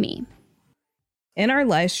BLAMEME. In our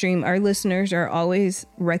live stream, our listeners are always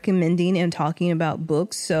recommending and talking about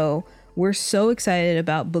books. So we're so excited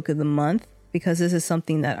about Book of the Month because this is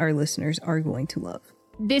something that our listeners are going to love.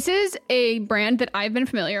 This is a brand that I've been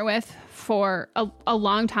familiar with for a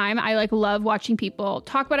long time. I love watching people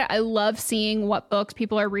talk about it. I love seeing what books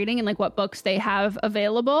people are reading and what books they have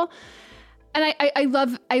available. And I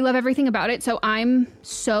love everything about it. So I'm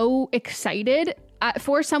so excited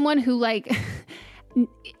for someone who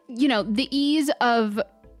the ease of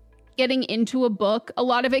getting into a book, a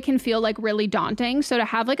lot of it can feel really daunting. So to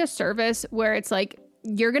have a service where it's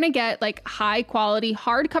you're going to get high quality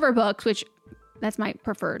hardcover books, which that's my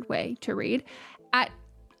preferred way to read, at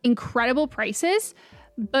incredible prices,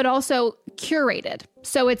 but also curated.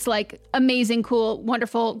 So it's amazing, cool,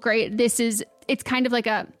 wonderful, great. It's kind of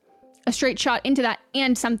a straight shot into that,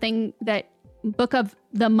 and something that Book of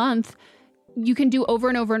the Month you can do over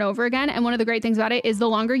and over and over again. And one of the great things about it is the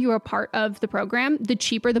longer you are part of the program, the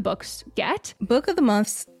cheaper the books get. Book of the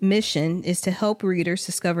Month's mission is to help readers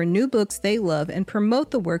discover new books they love and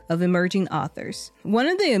promote the work of emerging authors. One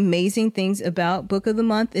of the amazing things about Book of the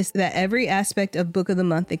Month is that every aspect of Book of the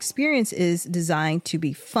Month experience is designed to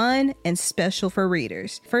be fun and special for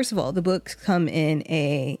readers. First of all, the books come in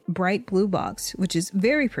a bright blue box, which is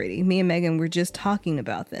very pretty. Me and Megan were just talking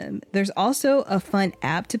about them. There's also a fun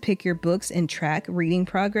app to pick your books and track reading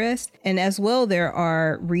progress. And as well, there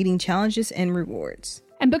are reading challenges and rewards.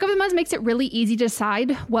 And Book of the Month makes it really easy to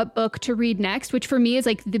decide what book to read next, which for me is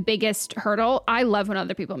the biggest hurdle. I love when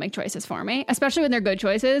other people make choices for me, especially when they're good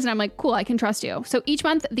choices. And I'm cool, I can trust you. So each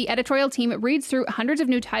month, the editorial team reads through hundreds of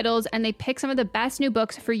new titles and they pick some of the best new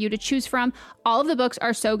books for you to choose from. All of the books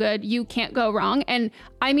are so good, you can't go wrong. And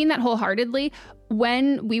I mean that wholeheartedly.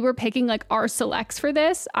 When we were picking our selects for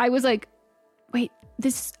this, I was wait,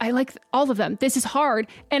 I like all of them. This is hard.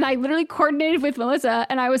 And I literally coordinated with Melissa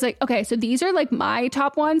and I was okay, so these are my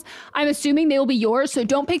top ones. I'm assuming they will be yours. So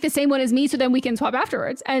don't pick the same one as me so then we can swap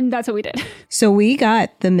afterwards. And that's what we did. So we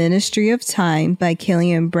got The Ministry of Time by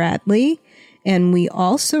Killian Bradley. And we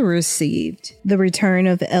also received The Return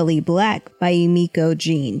of Ellie Black by Emiko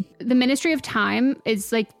Jean. The Ministry of Time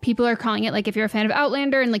is people are calling it if you're a fan of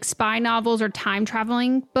Outlander and spy novels or time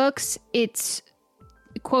traveling books, it's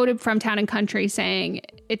quoted from Town and Country saying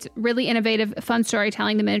it's really innovative, fun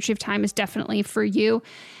storytelling. The Ministry of Time is definitely for you,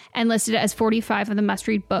 and listed as 45 of the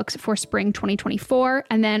must-read books for spring 2024.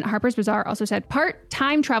 And then Harper's Bazaar also said part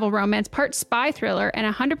time travel romance, part spy thriller,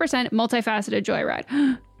 and 100% multifaceted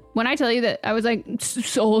joyride. When I tell you that, I was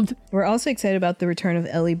sold. We're also excited about The Return of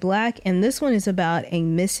Ellie Black, and this one is about a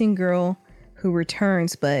missing girl who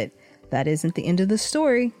returns, but that isn't the end of the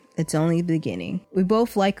story. It's only the beginning. We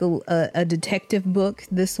both like a detective book.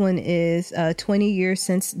 This one is 20 years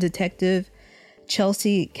since Detective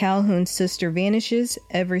Chelsea Calhoun's sister vanishes.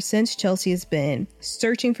 Ever since, Chelsea has been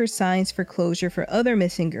searching for signs for closure for other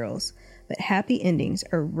missing girls. But happy endings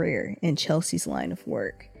are rare in Chelsea's line of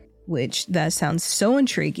work. Which that sounds so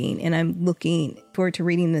intriguing, and I'm looking forward to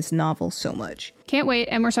reading this novel so much. Can't wait,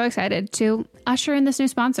 and we're so excited to usher in this new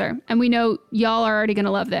sponsor. And we know y'all are already going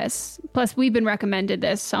to love this. Plus, we've been recommended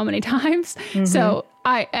this so many times, so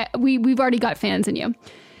we've already got fans in you.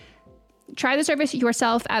 Try the service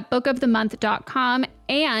yourself at bookofthemonth.com,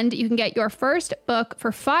 and you can get your first book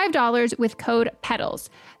for $5 with code PETALS.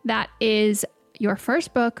 That is your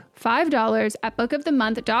first book $5 at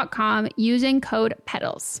bookofthemonth.com using code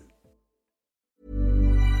PEDALS.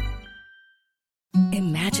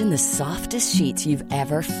 Imagine the softest sheets you've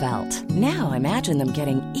ever felt. Now imagine them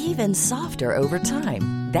getting even softer over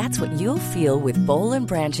time. That's what you'll feel with Boll &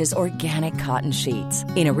 Branch's organic cotton sheets.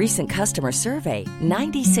 In a recent customer survey,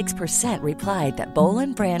 96% replied that Boll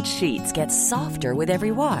 & Branch sheets get softer with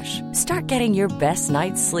every wash. Start getting your best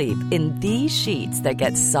night's sleep in these sheets that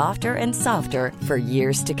get softer and softer for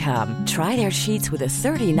years to come. Try their sheets with a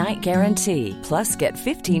 30-night guarantee. Plus, get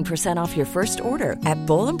 15% off your first order at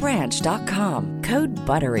bollandbranch.com. Code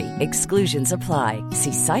BUTTERY. Exclusions apply.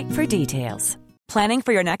 See site for details. Planning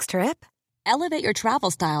for your next trip? Elevate your travel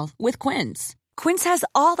style with Quince. Quince has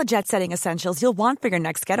all the jet-setting essentials you'll want for your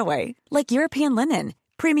next getaway, like European linen,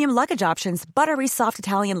 premium luggage options, buttery soft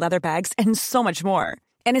Italian leather bags, and so much more.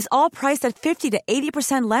 And is all priced at 50 to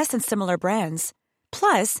 80% less than similar brands.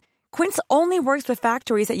 Plus, Quince only works with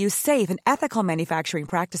factories that use safe and ethical manufacturing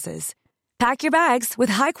practices. Pack your bags with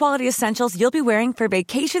high-quality essentials you'll be wearing for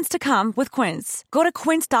vacations to come with Quince. Go to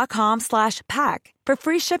quince.com/pack for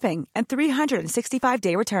free shipping and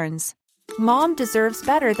 365-day returns. Mom deserves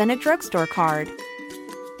better than a drugstore card.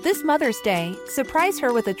 This Mother's Day, surprise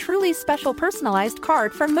her with a truly special personalized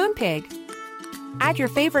card from Moonpig. Add your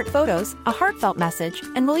favorite photos, a heartfelt message,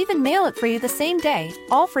 and we'll even mail it for you the same day,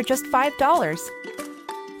 all for just $5.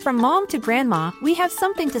 From mom to grandma, we have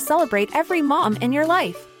something to celebrate every mom in your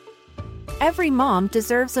life. Every mom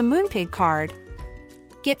deserves a Moonpig card.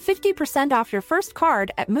 Get 50% off your first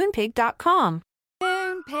card at moonpig.com.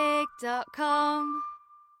 Moonpig.com.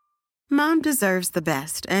 Mom deserves the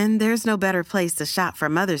best, and there's no better place to shop for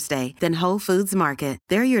Mother's Day than Whole Foods Market.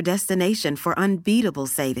 They're your destination for unbeatable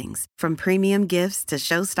savings, from premium gifts to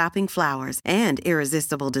show-stopping flowers and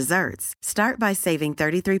irresistible desserts. Start by saving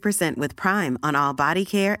 33% with Prime on all body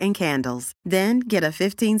care and candles. Then get a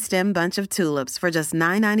 15-stem bunch of tulips for just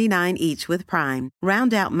 $9.99 each with Prime.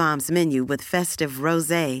 Round out Mom's menu with festive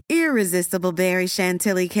rosé, irresistible berry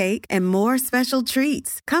chantilly cake, and more special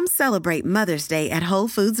treats. Come celebrate Mother's Day at Whole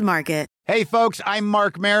Foods Market. Hey, folks, I'm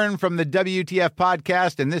Mark Maron from the WTF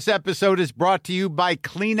Podcast, and this episode is brought to you by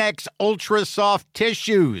Kleenex Ultra Soft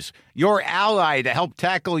Tissues, your ally to help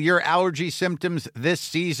tackle your allergy symptoms this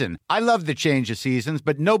season. I love the change of seasons,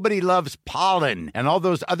 but nobody loves pollen and all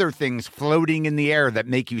those other things floating in the air that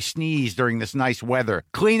make you sneeze during this nice weather.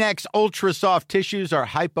 Kleenex Ultra Soft Tissues are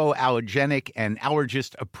hypoallergenic and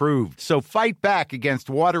allergist approved, so fight back against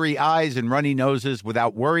watery eyes and runny noses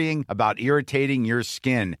without worrying about irritating your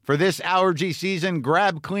skin. For this allergy season,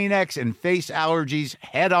 grab Kleenex and face allergies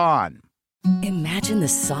head on. Imagine the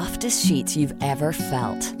softest sheets you've ever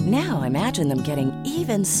felt. Now imagine them getting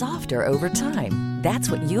even softer over time.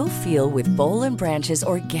 That's what you'll feel with Boll & Branch's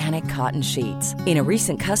organic cotton sheets. In a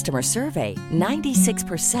recent customer survey,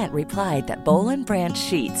 96% replied that Boll & Branch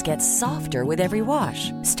sheets get softer with every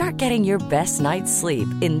wash. Start getting your best night's sleep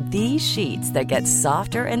in these sheets that get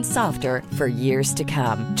softer and softer for years to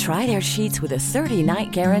come. Try their sheets with a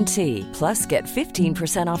 30-night guarantee. Plus, get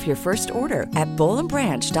 15% off your first order at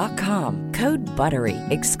bollandbranch.com. Code BUTTERY.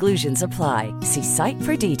 Exclusions apply. See site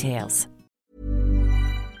for details.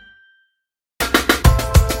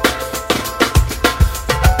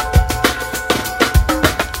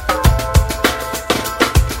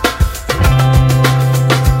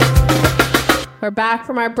 We're back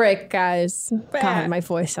from our break, guys. God, my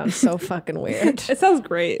voice sounds so fucking weird. It sounds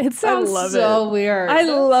great. It sounds so weird. I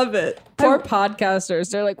love it. Poor podcasters.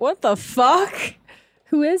 They're like, what the fuck?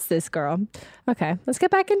 Who is this girl? Okay, let's get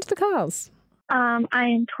back into the calls. I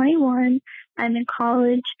am 21. I'm in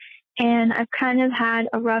college, and I've kind of had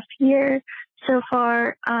a rough year so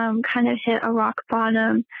far. Kind of hit a rock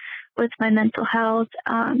bottom with my mental health.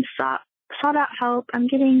 Sought out help. I'm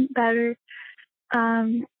getting better.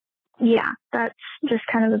 Yeah, that's just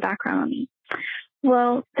kind of the background on me.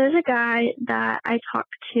 Well, there's a guy that I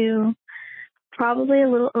talked to probably a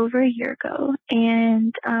little over a year ago,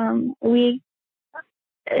 and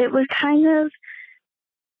it was kind of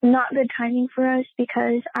not good timing for us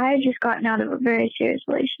because I had just gotten out of a very serious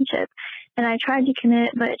relationship, and I tried to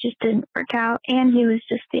commit, but it just didn't work out, and he was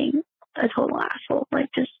just being a total asshole.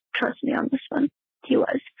 Like, just trust me on this one. He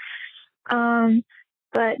was.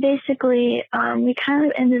 But basically, we kind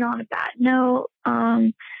of ended on a bad note.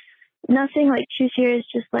 Nothing like too serious,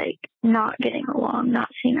 just like not getting along, not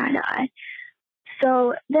seeing eye to eye.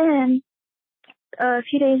 So then a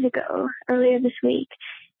few days ago, earlier this week,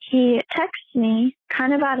 he texted me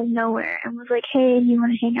kind of out of nowhere and was like, hey, do you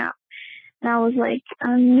want to hang out? And I was like,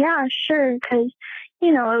 yeah, sure. Cause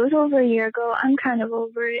it was over a year ago. I'm kind of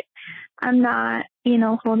over it. I'm not,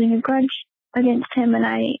 holding a grudge against him. And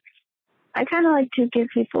I I kind of like to give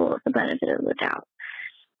people the benefit of the doubt.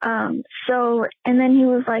 And then he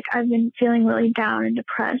was like, I've been feeling really down and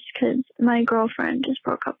depressed because my girlfriend just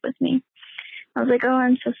broke up with me. I was like, oh,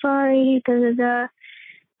 I'm so sorry. Yeah,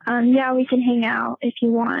 we can hang out if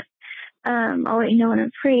you want. I'll let you know when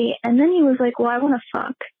I'm free. And then he was like, well, I want to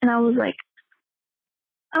fuck. And I was like,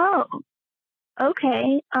 oh,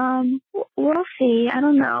 okay. We'll see. I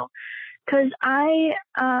don't know. Because I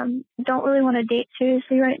don't really want to date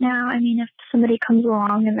seriously right now. I mean, if somebody comes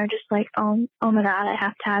along and they're just like, oh my God, I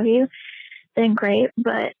have to have you, then great.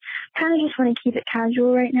 But kind of just want to keep it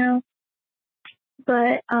casual right now.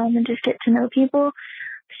 But and just get to know people.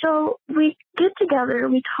 So we get together,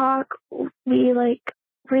 we talk, we like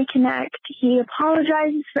reconnect. He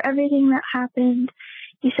apologizes for everything that happened.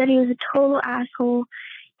 He said he was a total asshole.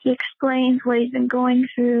 He explains what he's been going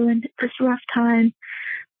through and this rough time.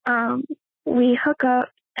 We hook up,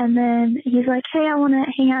 and then he's like, hey, I want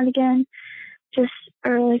to hang out again.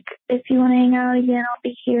 Or like, if you want to hang out again, I'll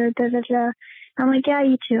be here, da, da, da. I'm like, yeah,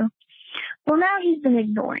 you too. Well, now he's been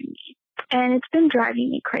ignoring me, and it's been driving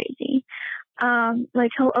me crazy.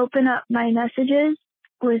 Like, he'll open up my messages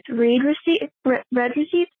with read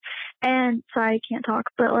receipts, and sorry, I can't talk,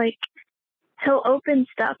 but like, he'll open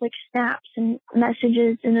stuff like snaps and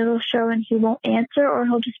messages, and it'll show, and he won't answer, or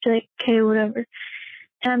he'll just be like, okay, whatever.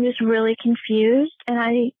 And I'm just really confused, and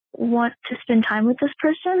I want to spend time with this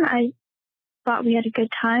person. I thought we had a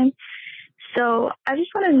good time. So I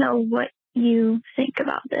just want to know what you think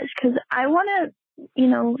about this, because I want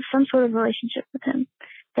to, some sort of relationship with him.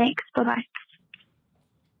 Thanks. Bye-bye.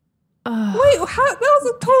 Wait, that was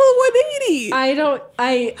a total 180. How did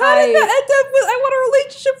that end up with, I want a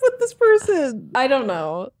relationship with this person? I don't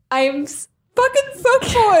know. Fucking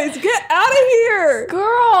fuckboys, get out of here,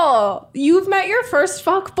 girl! You've met your first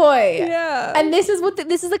fuckboy. Yeah, and this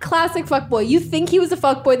is a classic fuckboy. You think he was a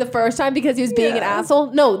fuckboy the first time because he was being an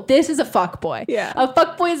asshole? No, this is a fuckboy. Yeah, a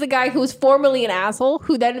fuckboy is a guy who was formerly an asshole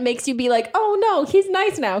who then makes you be like, oh no, he's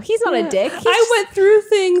nice now. He's not a dick. I went through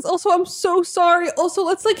things. Also, I'm so sorry. Also,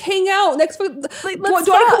 let's like hang out next. Do you want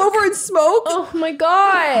to come over and smoke? Oh my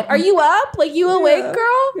God, are you up? Like, you awake,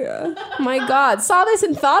 girl? Yeah. Oh my God, saw this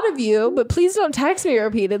and thought of you, but please don't text me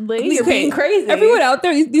repeatedly. You're being crazy. Everyone out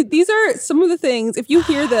there, these are some of the things. If you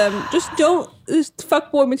hear them, just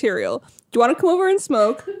fuckboy material. Do you want to come over and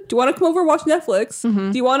smoke? Do you want to come over and watch Netflix?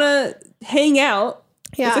 Do you want to hang out?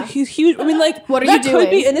 Yeah. It's a huge, I mean, like, what are you doing? That could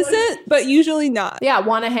be innocent, but usually not. Yeah,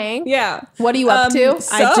 want to hang? Yeah. What are you up to?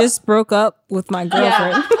 I just broke up with my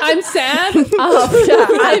girlfriend. Yeah. I'm sad.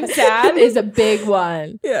 I'm sad is a big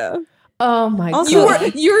one. Yeah. Oh my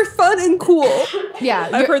God. You're fun and cool. Yeah.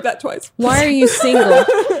 I've heard that twice. Why are you single?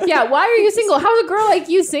 Yeah, why are you single? How's a girl like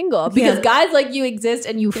you single? Because guys like you exist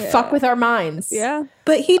and you fuck with our minds. Yeah.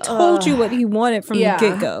 But he told you what he wanted from the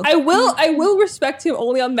get-go. I will respect him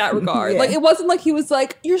only on that regard. Like, it wasn't like he was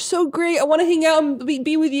like, you're so great, I want to hang out and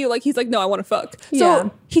be with you. Like, he's like, no, I want to fuck.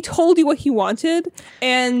 So he told you what he wanted,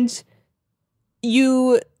 and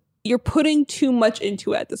you're putting too much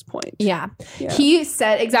into it at this point. Yeah. He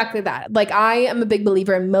said exactly that. Like, I am a big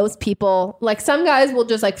believer in most people, like, some guys will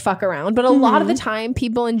just like fuck around, but a lot of the time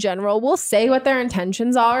people in general will say what their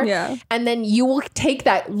intentions are. Yeah. And then you will take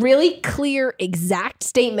that really clear, exact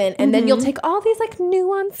statement, and then you'll take all these like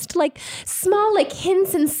nuanced, like small like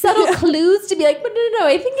hints and subtle clues to be like, but no,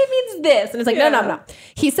 I think it means this. And it's like, no.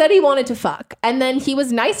 He said he wanted to fuck, and then he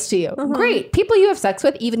was nice to you. Great. People you have sex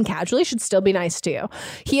with, even casually, should still be nice to you.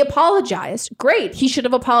 He apologized. Great. He should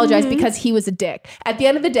have apologized because he was a dick. At the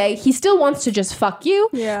end of the day, he still wants to just fuck you.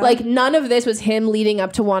 Yeah. Like, none of this was him leading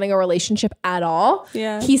up to wanting a relationship at all.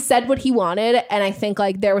 Yeah. He said what he wanted, and I think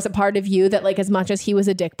like there was a part of you that, like, as much as he was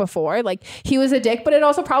a dick before, like, he was a dick, but it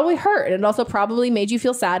also probably hurt. It also probably made you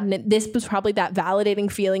feel sad, and this was probably that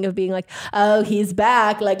validating feeling of being like, oh, he's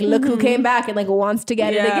back. Like, look who came back and like wants to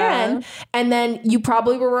get it again. And then you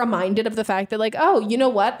probably were reminded of the fact that like, oh, you know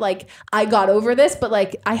what? Like, I got over this, but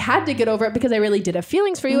like I had to get over it because I really did have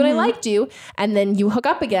feelings for you and I liked you. And then you hook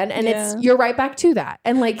up again, and you're right back to that.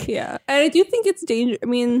 And like, and I do think it's dangerous. I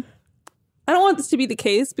mean, I don't want this to be the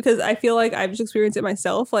case because I feel like I've just experienced it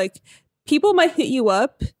myself. Like, people might hit you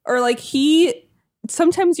up, or like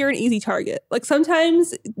sometimes you're an easy target. Like,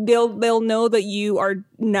 sometimes they'll know that you are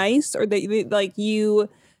nice, or that like you,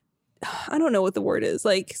 I don't know what the word is.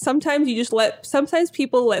 Like, sometimes sometimes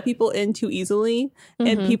people let people in too easily,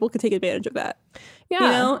 and people can take advantage of that. Yeah.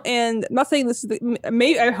 You know, and I'm not saying this is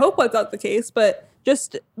maybe, I hope that's not the case, but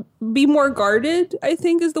just be more guarded, I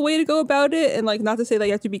think, is the way to go about it. And like, not to say that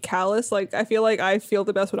you have to be callous. Like, I feel like I feel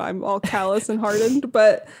the best when I'm all callous and hardened,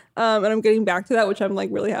 but and I'm getting back to that, which I'm like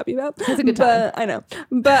really happy about. It's a good time. But I know.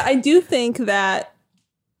 But I do think that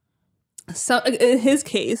So in his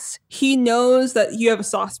case, he knows that you have a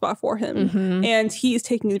soft spot for him, and he's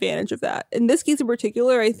taking advantage of that. In this case in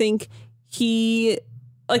particular, I think he,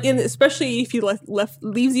 like, especially if he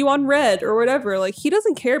leaves you on red or whatever, like, he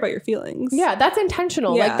doesn't care about your feelings. Yeah, that's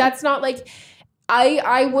intentional. Yeah. Like, that's not like,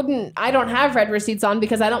 I don't have read receipts on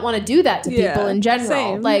because I don't want to do that to people in general.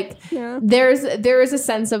 Same. Like, there is a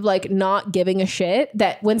sense of like not giving a shit,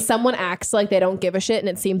 that when someone acts like they don't give a shit and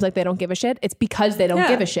it seems like they don't give a shit, it's because they don't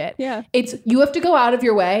give a shit. Yeah. It's, you have to go out of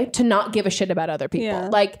your way to not give a shit about other people. Yeah.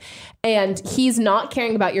 Like, and he's not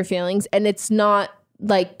caring about your feelings, and it's not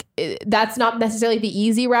like, that's not necessarily the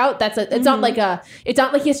easy route. It's not like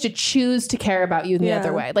he has to choose to care about you in the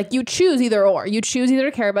other way. Like, you choose either or. You choose either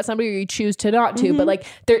to care about somebody or you choose to not to, but like,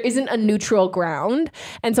 there isn't a neutral ground.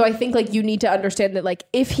 And so I think like you need to understand that like,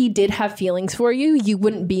 if he did have feelings for you, you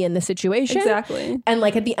wouldn't be in the situation. Exactly. And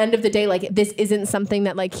like, at the end of the day, like, this isn't something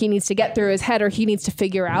that like he needs to get through his head or he needs to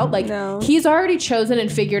figure out. Like, he's already chosen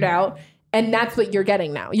and figured out. And that's what you're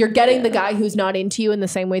getting now. You're getting the guy who's not into you in the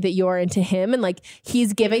same way that you're into him. And like,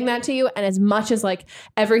 he's giving that to you. And as much as like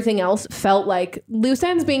everything else felt like loose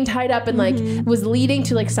ends being tied up and like was leading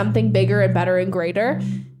to like something bigger and better and greater,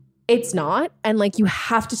 it's not. And like, you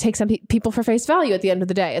have to take some people for face value at the end of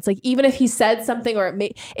the day. It's like, even if he said something or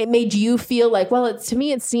it made you feel like, well, to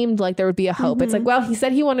me, it seemed like there would be a hope. It's like, well, he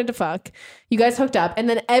said he wanted to fuck. You guys hooked up. And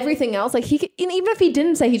then everything else, like, he could, and even if he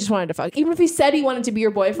didn't say he just wanted to fuck, even if he said he wanted to be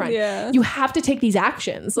your boyfriend, you have to take these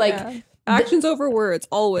actions. Like, actions over words,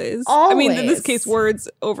 always. I mean, in this case, words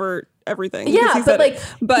over everything. Yeah,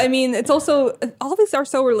 but I mean, it's also, all of these are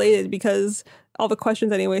so related because all the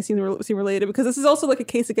questions anyway seem related, because this is also like a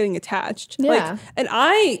case of getting attached. Like, and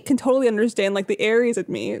I can totally understand like the Aries in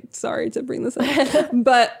me. Sorry to bring this up,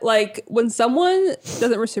 but like when someone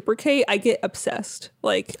doesn't reciprocate, I get obsessed.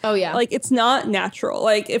 Like, oh yeah, like it's not natural.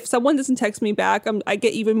 Like if someone doesn't text me back, I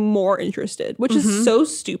get even more interested, which is so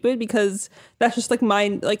stupid because that's just like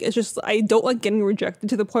mine. Like it's just, I don't like getting rejected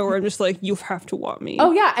to the point where I'm just like, you have to want me.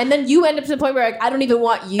 Oh yeah, and then you end up to the point where like, I don't even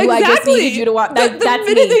want you. Exactly. I just needed you to want. The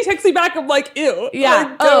minute they text me back, I'm like, ew.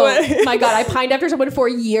 Yeah. Like, my God, I pined after someone for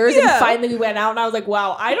years, and finally we went out, and I was like,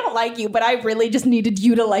 wow, I don't like you, but I really just needed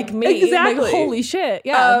you to like me. Exactly. Like, holy shit.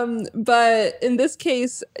 Yeah. But in this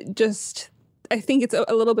case, just I think it's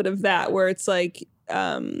a little bit of that where it's like,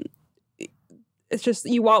 it's just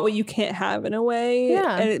you want what you can't have in a way.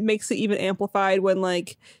 Yeah. And it makes it even amplified when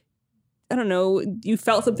like, I don't know, you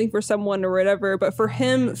felt something for someone or whatever, but for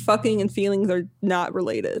him, fucking and feelings are not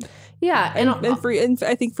related. Yeah, and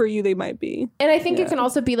I think for you they might be. And I think it can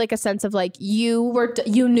also be like a sense of like you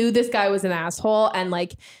knew this guy was an asshole, and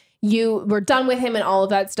like you were done with him and all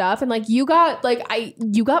of that stuff, and like you got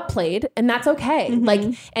played, and that's okay.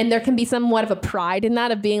 Like, and there can be somewhat of a pride in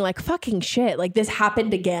that, of being like, fucking shit, like this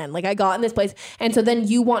happened again, like I got in this place, and so then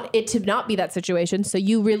you want it to not be that situation, so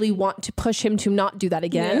you really want to push him to not do that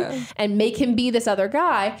again and make him be this other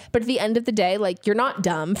guy. But at the end of the day, like, you're not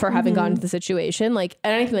dumb for having gone into the situation, like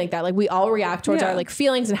anything like that. Like, we all react towards our like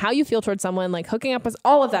feelings and how you feel towards someone, like hooking up with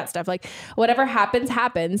all of that stuff, like whatever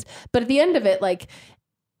happens. But at the end of it, like,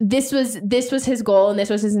 this was his goal and this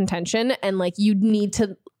was his intention, and like you need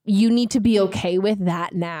to be okay with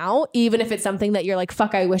that now, even if it's something that you're like,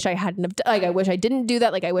 fuck, I wish I hadn't have like I wish I didn't do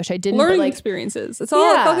that, like I wish I didn't. Learning like, experiences, it's all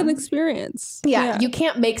a fucking experience. You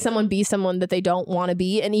can't make someone be someone that they don't want to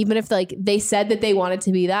be, and even if like they said that they wanted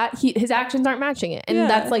to be that, his actions aren't matching it, and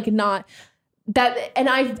that's like not that. And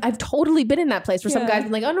I've totally been in that place where some guys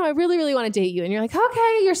been like, oh no, I really, really want to date you. And you're like,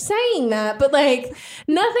 okay, you're saying that, but like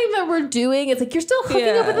nothing that we're doing, it's like, you're still hooking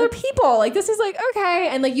up with other people. Like, this is like, okay.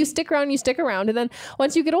 And like, you stick around. And then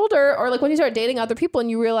once you get older, or like when you start dating other people and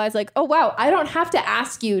you realize like, oh wow, I don't have to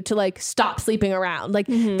ask you to like stop sleeping around. Like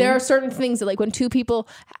there are certain things that like when two people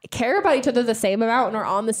care about each other the same amount and are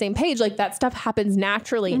on the same page, like that stuff happens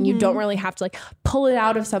naturally, and you don't really have to like pull it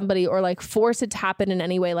out of somebody or like force it to happen in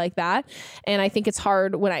any way like that. And I think it's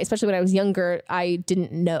hard especially when I was younger, I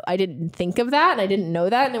didn't think of that, and I didn't know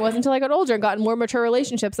that. And it wasn't until I got older and got in more mature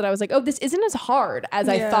relationships that I was like, oh, this isn't as hard as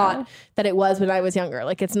I thought that it was when I was younger.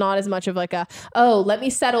 Like, it's not as much of like let me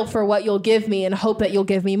settle for what you'll give me and hope that you'll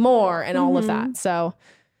give me more and all of that. So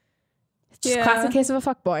it's just classic case of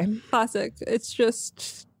a fuckboy. Classic. It's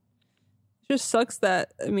just sucks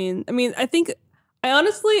that, I mean, I think, I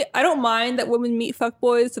honestly don't mind that women meet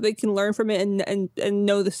fuckboys so they can learn from it and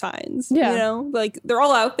know the signs. Yeah. You know, like they're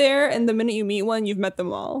all out there, and the minute you meet one, you've met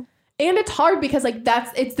them all. And it's hard because like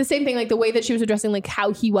it's the same thing, like the way that she was addressing like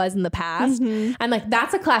how he was in the past. And like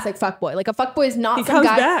that's a classic fuckboy. Like a fuckboy is not some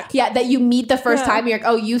guy that you meet the first time, you're like,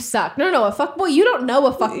 oh, you suck. No, a fuckboy, you don't know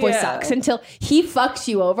a fuckboy sucks until he fucks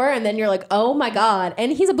you over, and then you're like, oh my God.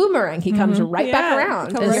 And he's a boomerang. He comes right back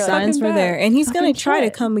around. The signs were there. And he's gonna try to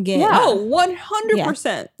come again. Oh,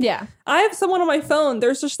 100%. Yeah. I have someone on my phone,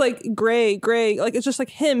 there's just like gray, like it's just like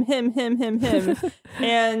him.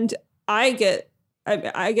 And I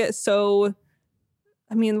get so,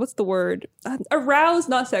 I mean, what's the word? Aroused,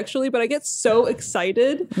 not sexually, but I get so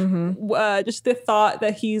excited. Just the thought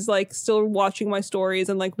that he's like still watching my stories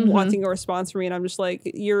and like wanting a response from me. And I'm just like,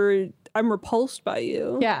 I'm repulsed by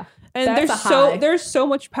you. Yeah. And there's so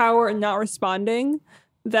much power in not responding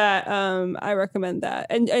that I recommend that.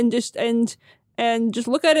 And just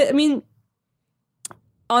look at it. I mean,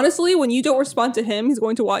 honestly, when you don't respond to him, he's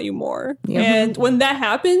going to want you more. And when that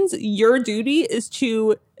happens, your duty is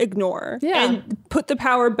to ignore and put the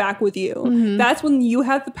power back with you. That's when you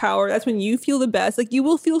have the power. That's when you feel the best. Like you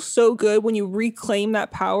will feel so good when you reclaim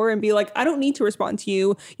that power and be like, I don't need to respond to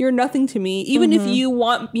you. You're nothing to me. Even if you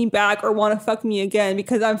want me back or want to fuck me again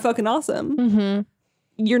because I'm fucking awesome.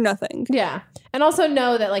 You're nothing. Yeah. And also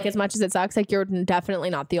know that like as much as it sucks, like you're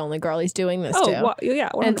definitely not the only girl he's doing this to. Well, yeah.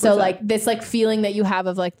 100%. And so like this like feeling that you have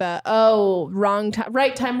of like the wrong time,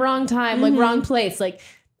 right time, wrong time, like wrong place. Like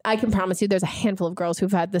I can promise you there's a handful of girls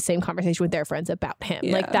who've had the same conversation with their friends about him.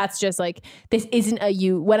 Yeah. Like that's just like, this isn't a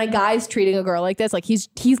you. When a guy's treating a girl like this, like he's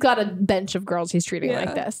got a bench of girls he's treating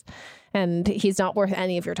like this. And he's not worth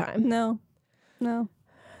any of your time. No.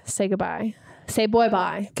 Say goodbye. Say boy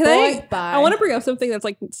bye. Bye. I want to bring up something that's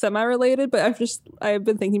like semi-related, but I've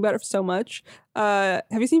been thinking about it for so much. Have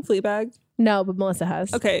you seen Fleabag? No, but Melissa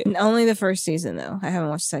has. Okay. Only the first season though. I haven't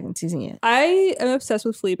watched the second season yet. I am obsessed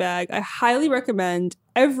with Fleabag. I highly recommend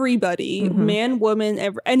everybody, man, woman,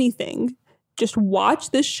 anything, just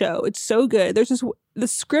watch this show. It's so good. The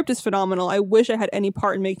script is phenomenal. I wish I had any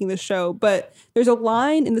part in making this show, but there's a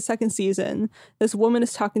line in the second season. This woman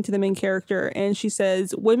is talking to the main character and she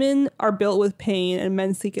says, women are built with pain and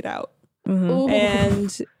men seek it out.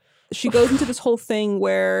 And she goes into this whole thing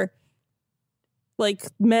where like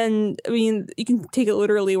men, I mean, you can take it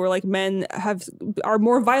literally where like men are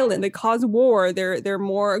more violent, they cause war, they're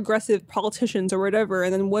more aggressive politicians or whatever,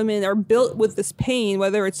 and then women are built with this pain,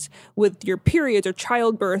 whether it's with your periods or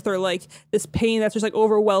childbirth or like this pain that's just like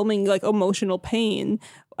overwhelming, like emotional pain,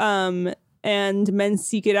 and men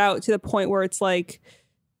seek it out to the point where it's like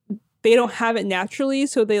they don't have it naturally,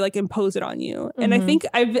 so they like impose it on you. And I think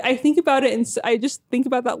I think about it, and I just think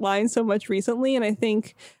about that line so much recently, and I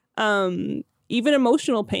think even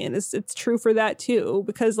emotional pain it's true for that too,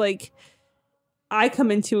 because like I come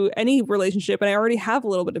into any relationship and I already have a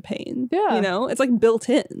little bit of pain. Yeah. You know, it's like built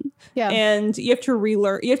in. Yeah. And you have to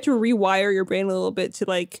rewire your brain a little bit to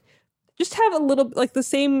like just have a little like the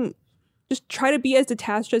same, just try to be as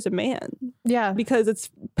detached as a man. Yeah. Because it's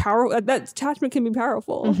that detachment can be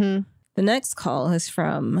powerful. The next call is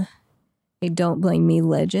from a Don't Blame Me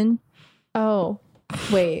legend. Oh,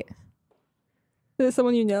 wait. Is it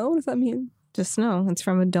someone you know? What does that mean? Just know it's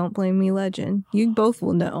from a Don't Blame Me legend. You both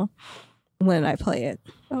will know when I play it.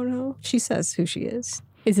 Oh no. She says who she is.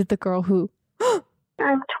 Is it the girl who?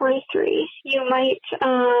 I'm 23. You might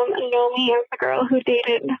know me as the girl who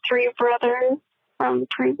dated 3 brothers from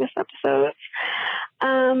previous episodes.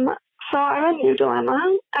 So I have a new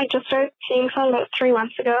dilemma. I just started seeing someone about 3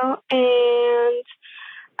 months ago, and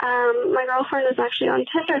my girlfriend is actually on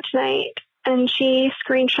Tinder tonight. And she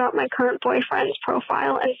screenshot my current boyfriend's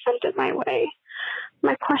profile and sent it my way.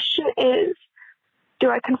 My question is, do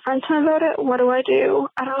I confront him about it? What do I do?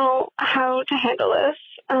 I don't know how to handle this.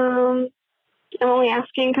 I'm only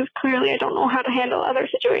asking because clearly I don't know how to handle other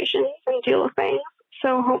situations and deal with things.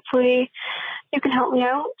 So hopefully you can help me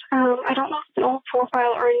out. I don't know if it's an old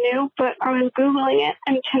profile or a new, but I was Googling it,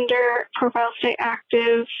 and Tinder profiles stay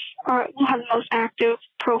active, or will have the most active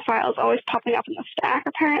profiles always popping up in the stack,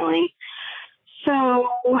 apparently. So,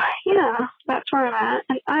 yeah, that's where I'm at,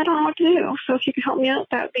 and I don't know what to do. So if you could help me out,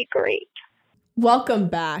 that would be great. Welcome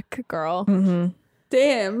back, girl.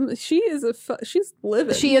 Damn, she's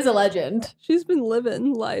living. She is a legend. She's been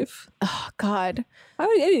living life. Oh, God. I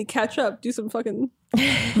need to catch up, do some fucking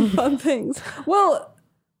fun things. Well,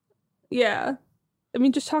 yeah. I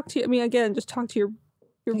mean, just talk to your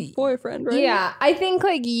boyfriend, right? Yeah, I think,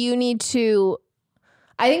 like, you need to...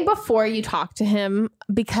 I think before you talk to him,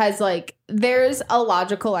 because like there's a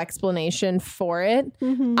logical explanation for it.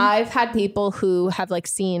 I've had people who have like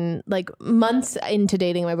seen like months into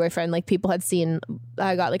dating my boyfriend, like people had seen,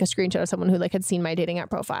 I got like a screenshot of someone who like had seen my dating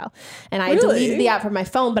app profile, and I deleted the app from my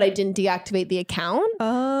phone, but I didn't deactivate the account.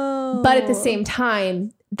 But at the same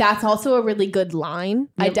time, that's also a really good line.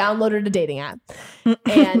 Yep. I downloaded a dating app.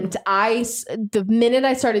 And the minute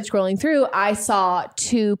I started scrolling through, I saw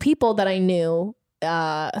 2 people that I knew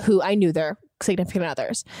who I knew their significant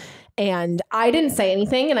others. And I didn't say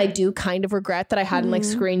anything. And I do kind of regret that I hadn't like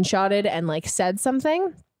screenshotted and like said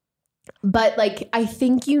something. But like, I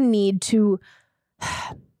think you need to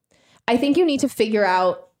figure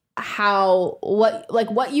out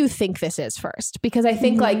what you think this is first, because I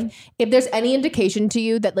think like if there's any indication to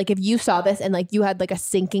you that like if you saw this and like you had like a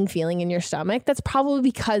sinking feeling in your stomach, that's probably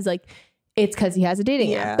because like it's because he has a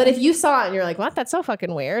dating app. But if you saw it and you're like, what, that's so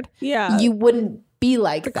fucking weird, you wouldn't be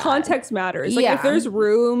like the context matters. Like if there's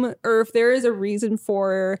room or if there is a reason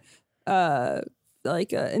for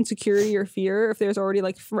like insecurity or fear, if there's already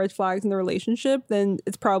like red flags in the relationship, then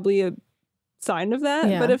it's probably a sign of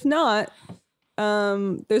that. But if not,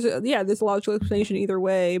 there's a logical explanation either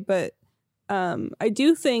way. But I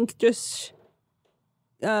do think just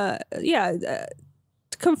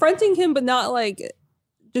confronting him, but not like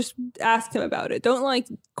just ask him about it. Don't like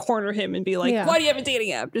corner him and be like, why do you have a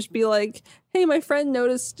dating app? Just be like, hey, my friend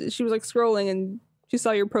noticed she was like scrolling and she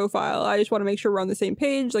saw your profile. I just want to make sure we're on the same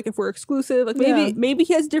page. Like if we're exclusive, like maybe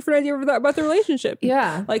he has a different idea about the relationship.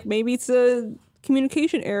 Yeah. Like maybe it's a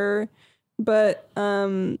communication error, but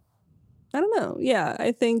I don't know. Yeah.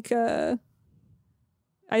 I think I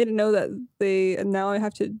didn't know that now I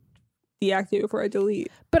have to deactivate before I delete.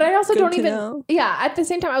 But I also don't even know. At the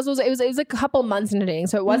same time, it was like a couple months into dating,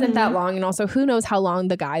 so it wasn't that long, and also who knows how long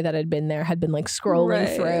the guy that had been there had been like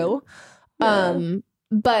scrolling through.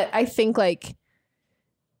 But I think like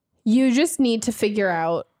you just need to figure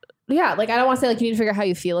out like I don't want to say like you need to figure out how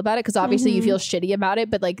you feel about it, because obviously you feel shitty about it,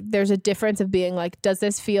 but like there's a difference of being like, does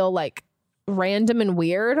this feel like random and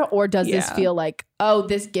weird, or does this feel like, oh,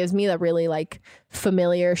 this gives me the really like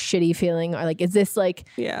familiar shitty feeling, or like is this like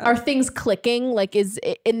are things clicking, like is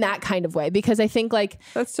it in that kind of way? Because I think like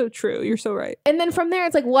that's so true, you're so right. And then from there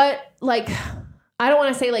it's like, what, like I don't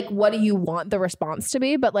want to say like what do you want the response to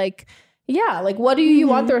be, but like like what do you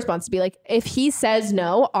want the response to be? Like if he says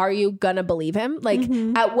no, are you gonna believe him? Like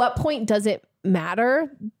at what point does it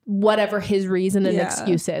matter whatever his reason and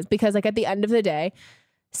excuse is? Because like at the end of the day,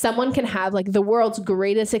 someone can have like the world's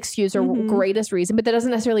greatest excuse or greatest reason, but that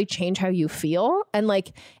doesn't necessarily change how you feel. And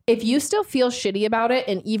like, if you still feel shitty about it,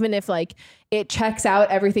 and even if like it checks out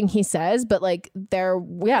everything he says, but like there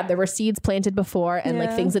were seeds planted before, and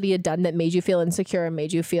like things that he had done that made you feel insecure and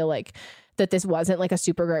made you feel like that this wasn't like a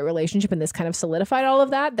super great relationship, and this kind of solidified all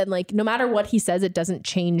of that, then like no matter what he says, it doesn't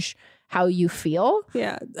change how you feel.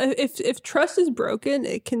 If trust is broken,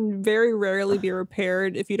 it can very rarely be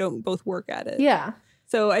repaired if you don't both work at it.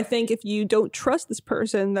 So I think if you don't trust this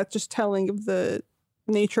person, that's just telling of the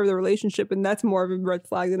nature of the relationship, and that's more of a red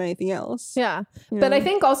flag than anything else. But I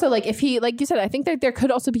think also like if he, like you said, I think that there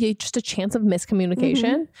could also be just a chance of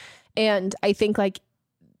miscommunication. And I think like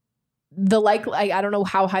I don't know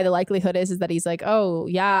how high the likelihood is that he's like, oh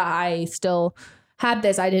yeah, I still had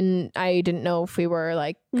this. I didn't know if we were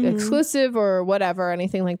like exclusive or whatever, or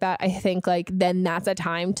anything like that. I think like then that's a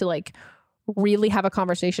time to like really have a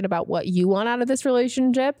conversation about what you want out of this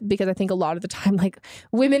relationship, because I think a lot of the time like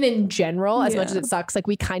women in general, as much as it sucks, like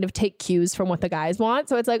we kind of take cues from what the guys want.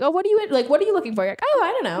 So it's like, oh, what are you looking for? You're like, oh,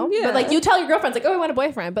 I don't know. But like you tell your girlfriends like, oh, I want a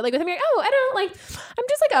boyfriend, but like with him you're like, oh, I don't, like I'm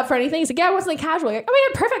just like up for anything. He's like, yeah, I want something casual. You're like, oh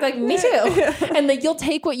my god, perfect, like me too. And like you'll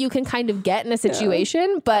take what you can kind of get in a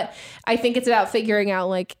situation. But I think it's about figuring out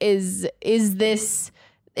like is this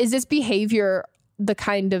behavior the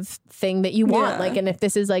kind of thing that you want, like, and if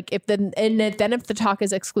this is like if the talk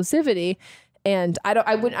is exclusivity, and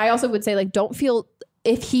I also would say like don't feel,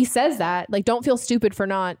 if he says that, like don't feel stupid for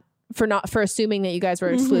assuming that you guys were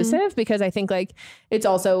exclusive, because I think like it's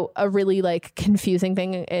also a really like confusing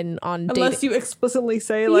thing unless you explicitly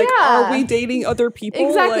say like, are we dating other people?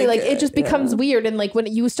 Exactly, like it just becomes weird. And like when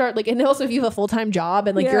you start like, and also if you have a full-time job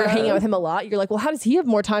and like you're hanging out with him a lot, you're like, well, how does he have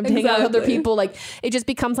more time to hang out with other people? Like it just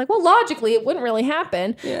becomes like, well, logically it wouldn't really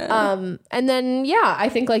happen. And then I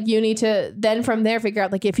think like you need to then from there figure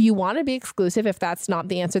out like if you want to be exclusive, if that's not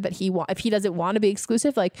the answer that if he doesn't want to be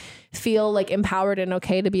exclusive, like feel like empowered and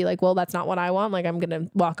okay to be like, well, that's not what I want, like I'm gonna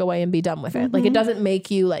walk away and be done with it. Like it doesn't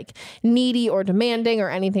make you like needy or demanding or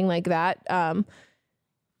anything like that,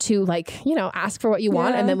 to like, you know, ask for what you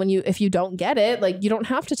want. And then if you don't get it, like you don't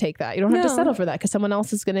have to take that, you don't have to settle for that, because someone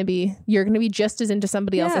else is you're gonna be just as into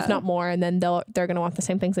somebody else, if not more, and then they're gonna want the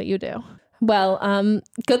same things that you do. Well,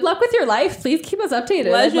 good luck with your life. Please keep us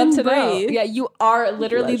updated. I'd love to know. Yeah, you are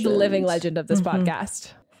literally the living legend of this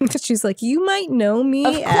podcast. She's like, you might know me.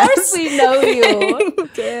 Of course we know you.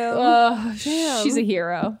 Damn. She's a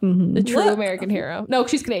hero. Mm-hmm. A true American hero. No,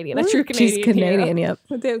 she's Canadian. A true Canadian She's Canadian, hero.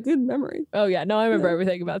 yep. They have good memory. Oh, yeah. No, I remember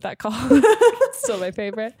everything about that call. It's still my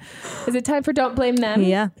favorite. Is it time for Don't Blame Them?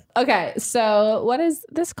 Yeah. Okay, so what is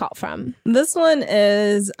this call from? This one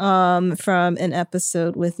is from an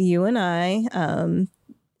episode with you and I,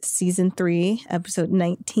 season 3, episode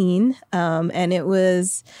 19. And it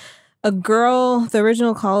was a girl, the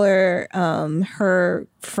original caller, her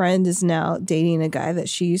friend is now dating a guy that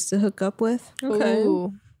she used to hook up with. Okay.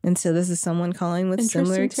 Ooh. And so this is someone calling with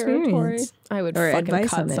similar experience. I would or fucking advice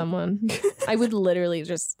cut on it. someone. I would literally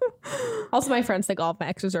just... Also, my friends think all of my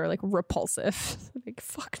exes are, like, repulsive. Like,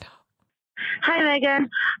 fuck no. Hi, Megan.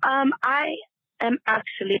 I am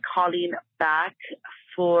actually calling back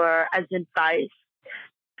as advice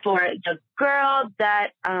for the girl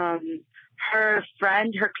that her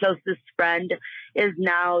friend, her closest friend, is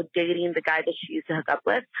now dating the guy that she used to hook up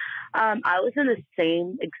with. I was in the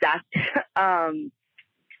same exact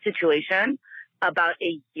situation about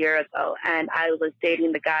a year ago, and I was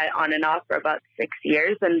dating the guy on and off for about 6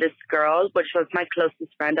 years, and this girl, which was my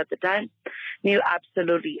closest friend at the time, knew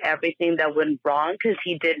absolutely everything that went wrong because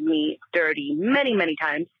he did me dirty many, many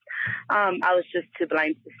times. I was just too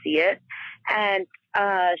blind to see it. And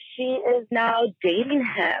she is now dating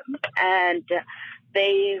him, and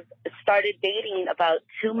they've started dating about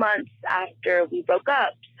 2 months after we broke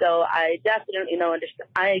up. So I definitely know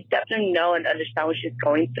and understand what she's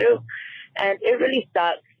going through. And it really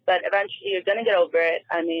sucks, but eventually you're going to get over it.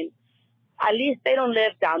 I mean, at least they don't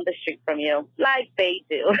live down the street from you like they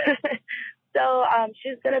do. So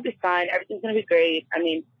she's going to be fine. Everything's going to be great. I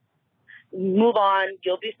mean, move on.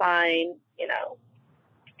 You'll be fine. You know,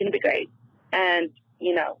 it's going to be great. And,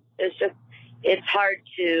 you know, it's hard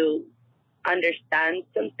to understand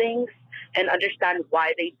some things and understand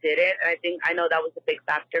why they did it. And I know that was a big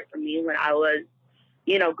factor for me when I was,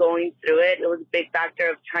 you know, going through it. It was a big factor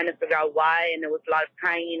of trying to figure out why, and it was a lot of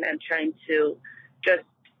crying and trying to just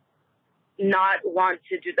not want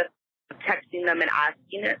to do the texting them and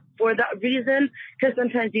asking it for that reason, because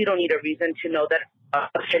sometimes you don't need a reason to know that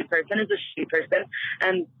a shitty person is a shitty person,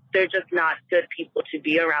 and they're just not good people to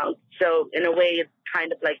be around. So in a way, it's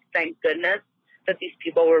kind of like, thank goodness that these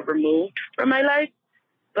people were removed from my life.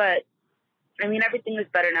 But I mean, everything is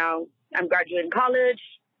better now. I'm graduating college.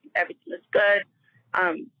 Everything is good.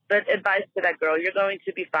 But advice to that girl, you're going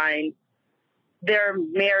to be fine. Their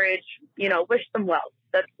marriage, you know, wish them well.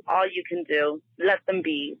 That's all you can do. Let them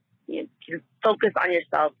be. You focus on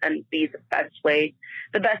yourself and be the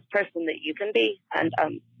best person that you can be. And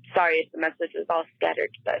sorry if the message is all scattered,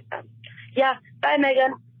 but yeah. Bye,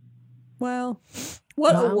 Megan. Wow.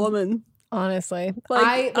 What a woman. Honestly.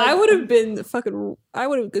 I would have been I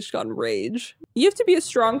would have just gotten rage. You have to be a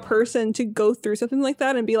strong person to go through something like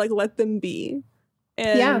that and be like, let them be.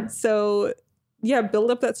 And so, yeah, build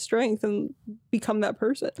up that strength and become that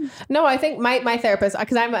person. No, I think my therapist,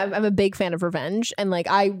 because I'm a big fan of revenge, and like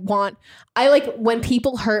I like when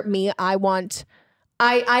people hurt me, I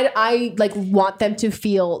like want them to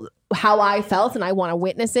feel how I felt, and I want to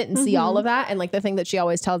witness it and see all of that. And like the thing that she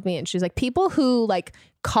always tells me, and she's like, people who like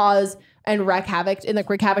cause and wreak havoc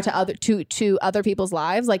to other people's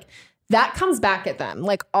lives, like that comes back at them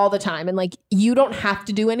like all the time. And like, you don't have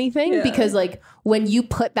to do anything because like when you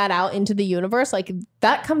put that out into the universe, like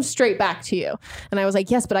that comes straight back to you. And I was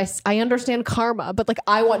like, yes, but I understand karma, but like,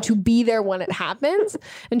 I want to be there when it happens.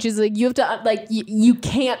 And she's like, you have to like, you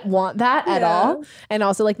can't want that at all. And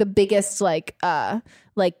also like the biggest like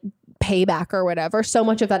payback or whatever, so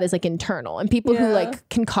much of that is like internal, and people who like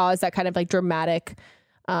can cause that kind of like dramatic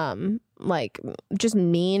like just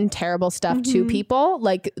mean, terrible stuff to people,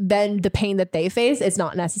 like then the pain that they face is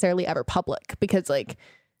not necessarily ever public, because like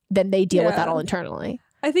then they deal with that all internally.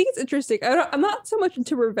 I think it's interesting. I'm not so much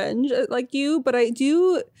into revenge like you, but I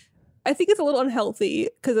think it's a little unhealthy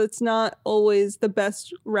because it's not always the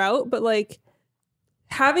best route. But like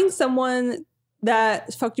having someone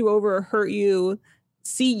that fucked you over or hurt you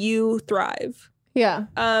see you thrive. Yeah.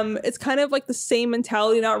 It's kind of like the same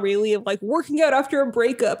mentality, not really, of like working out after a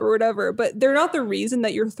breakup or whatever, but they're not the reason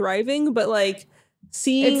that you're thriving, but like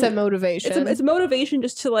seeing it's a motivation. It's a motivation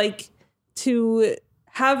just to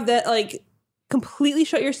have that like completely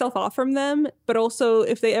shut yourself off from them, but also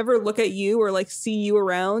if they ever look at you or like see you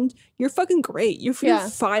around, you're fucking great. You're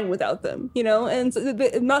fine without them, you know? And so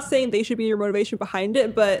I'm not saying they should be your motivation behind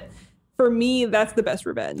it, but for me, that's the best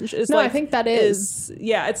revenge. I think that is.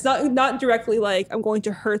 It's not directly like I'm going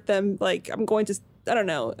to hurt them. Like I'm going to, I don't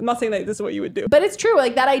know. I'm not saying that this is what you would do. But it's true.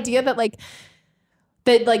 Like that idea that like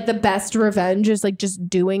that like the best revenge is like just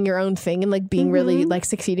doing your own thing and like being really like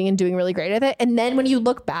succeeding and doing really great at it. And then when you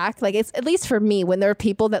look back, like it's, at least for me, when there are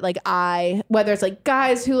people that like whether it's like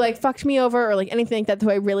guys who like fucked me over or like anything like that who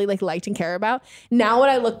I really like liked and care about, now when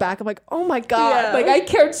I look back, I'm like, oh my God, like I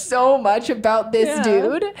cared so much about this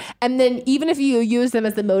dude. And then even if you use them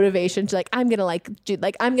as the motivation to like, I'm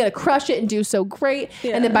gonna crush it and do so great.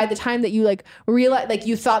 And then by the time that you like realize, like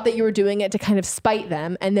you thought that you were doing it to kind of spite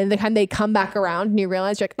them, and then the time they come back around and you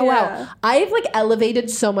realize you're like, oh wow, I've like elevated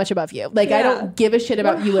so much above you. Like I don't give a shit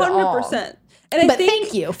about you at all. 100%. And but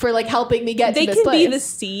thank you for like helping me get to this place. They can be the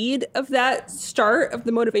seed of that start of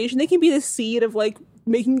the motivation. They can be the seed of like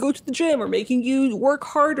making you go to the gym or making you work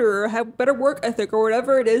harder or have better work ethic or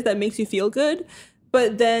whatever it is that makes you feel good.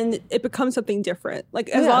 But then it becomes something different. Like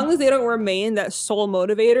as long as they don't remain that sole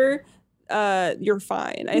motivator, you're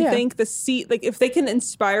fine. I think the seat, like if they can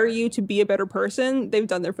inspire you to be a better person, they've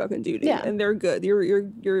done their fucking duty and they're good.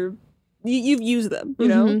 You've used them, you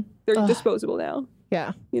know? They're disposable now.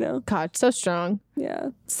 Yeah. You know? God, so strong.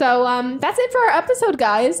 Yeah. So that's it for our episode,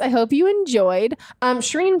 guys. I hope you enjoyed.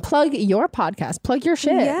 Shireen, plug your podcast. Plug your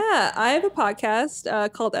shit. Yeah. I have a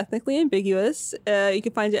podcast called Ethnically Ambiguous. You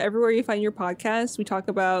can find it everywhere you find your podcast. We talk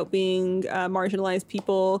about being marginalized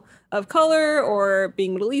people of color or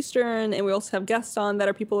being Middle Eastern. And we also have guests on that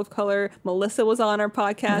are people of color. Melissa was on our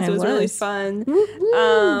podcast. It was really fun.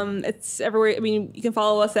 It's everywhere. I mean, you can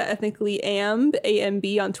follow us at Ethnically Amb,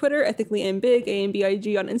 AMB on Twitter, Ethnically Ambig,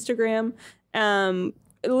 AMBIG on Instagram.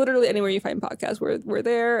 Literally anywhere you find podcasts, we're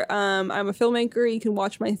there. I'm a filmmaker. You can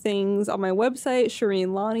watch my things on my website,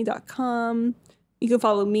 ShireenLani.com. You can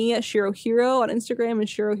follow me at Shiro Hero on Instagram and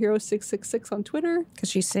Shiro Hero 666 on Twitter. Because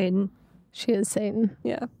she's Satan. She is Satan.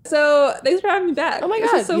 Yeah. So thanks for having me back. Oh my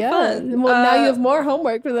God. God. This was so fun. Well, now you have more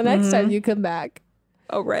homework for the next time you come back.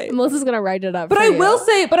 Oh, right. Melissa's going to write it up. But I will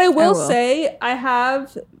say I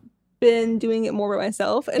have been doing it more by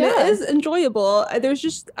myself, and it is enjoyable. I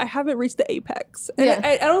haven't reached the apex, and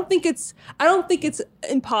I don't think it's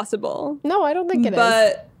impossible. No, I don't think it is.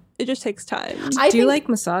 But it just takes time. Do you like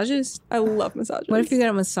massages? I love massages. What if you got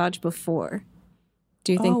a massage before?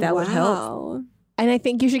 Do you think that would help? And I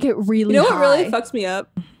think you should get really high. What really fucks me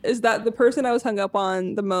up is that the person I was hung up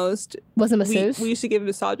on the most was a masseuse. We used to give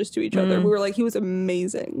massages to each other. We were like, he was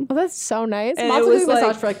amazing. Oh, that's so nice. And Mom's it was doing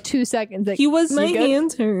massage for like 2 seconds. Like, he was my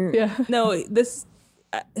hands hurt. Yeah. No, this.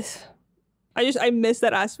 I miss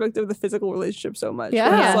that aspect of the physical relationship so much.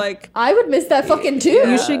 Yeah. It's like I would miss that fucking too.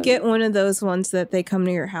 You should get one of those ones that they come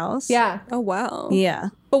to your house. Yeah. Oh wow. Yeah.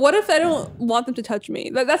 But what if I don't want them to touch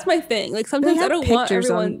me? That's my thing. Like sometimes I don't want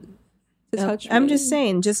everyone to touch me. I'm just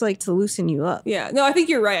saying, just like to loosen you up. Yeah. No, I think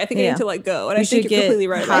you're right. I think I need to let go. And I think you're completely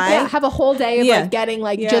right. Like, have a whole day of like getting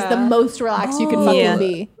like just the most relaxed you can fucking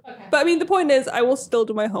be. Okay. But I mean, the point is, I will still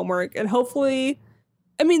do my homework, and hopefully,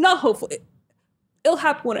 I mean, not hopefully, it'll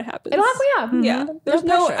happen when it happens. It'll happen, yeah. There's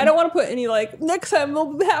no I don't want to put any like next time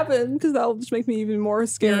it'll happen because that'll just make me even more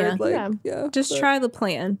scared. Just try the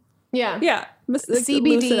plan. Yeah. Yeah.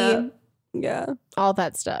 CBD. Yeah. All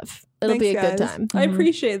that stuff. It'll be a good time. I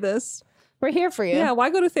appreciate this. We're here for you. Yeah, why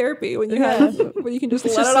go to therapy when you have when you can just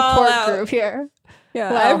it's let just it all support out? Group here.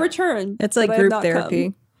 Yeah, I've returned. It's like group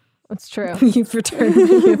therapy. That's true. You've returned.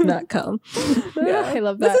 You have not come. Yeah, I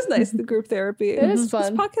love that. This is nice. The group therapy. It is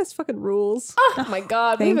fun. This podcast fucking rules. Oh my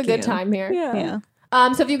God, we have a good time here. Yeah.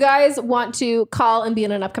 So if you guys want to call and be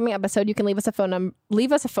in an upcoming episode, you can leave us a phone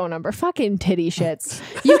number. Fucking titty shits.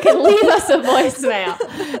 You can leave us a voicemail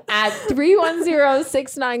at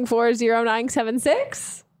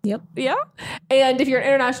 310-694-0976. Yep. Yeah. And if you're an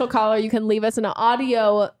international caller, you can leave us an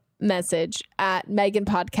audio message at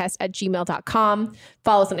meganpodcast@gmail.com.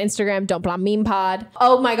 Follow us on Instagram, Don't Blame Meme Pod.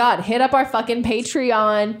 Oh my God, hit up our fucking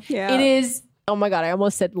Patreon. Yeah. It is, oh my God, I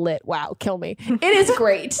almost said lit. Wow, kill me. It is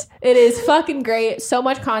great. It is fucking great. So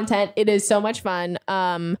much content. It is so much fun.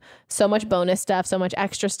 So much bonus stuff, so much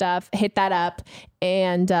extra stuff. Hit that up.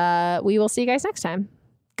 And we will see you guys next time.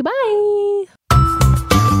 Goodbye.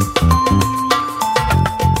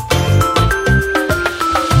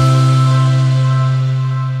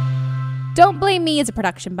 Don't Blame Me is a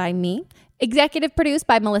production by me. Executive produced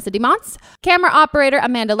by Melissa DeMonts. Camera operator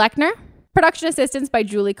Amanda Lechner. Production assistance by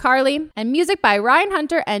Julie Carley. And music by Ryan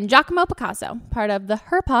Hunter and Giacomo Picasso, part of the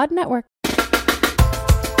HerPod Network.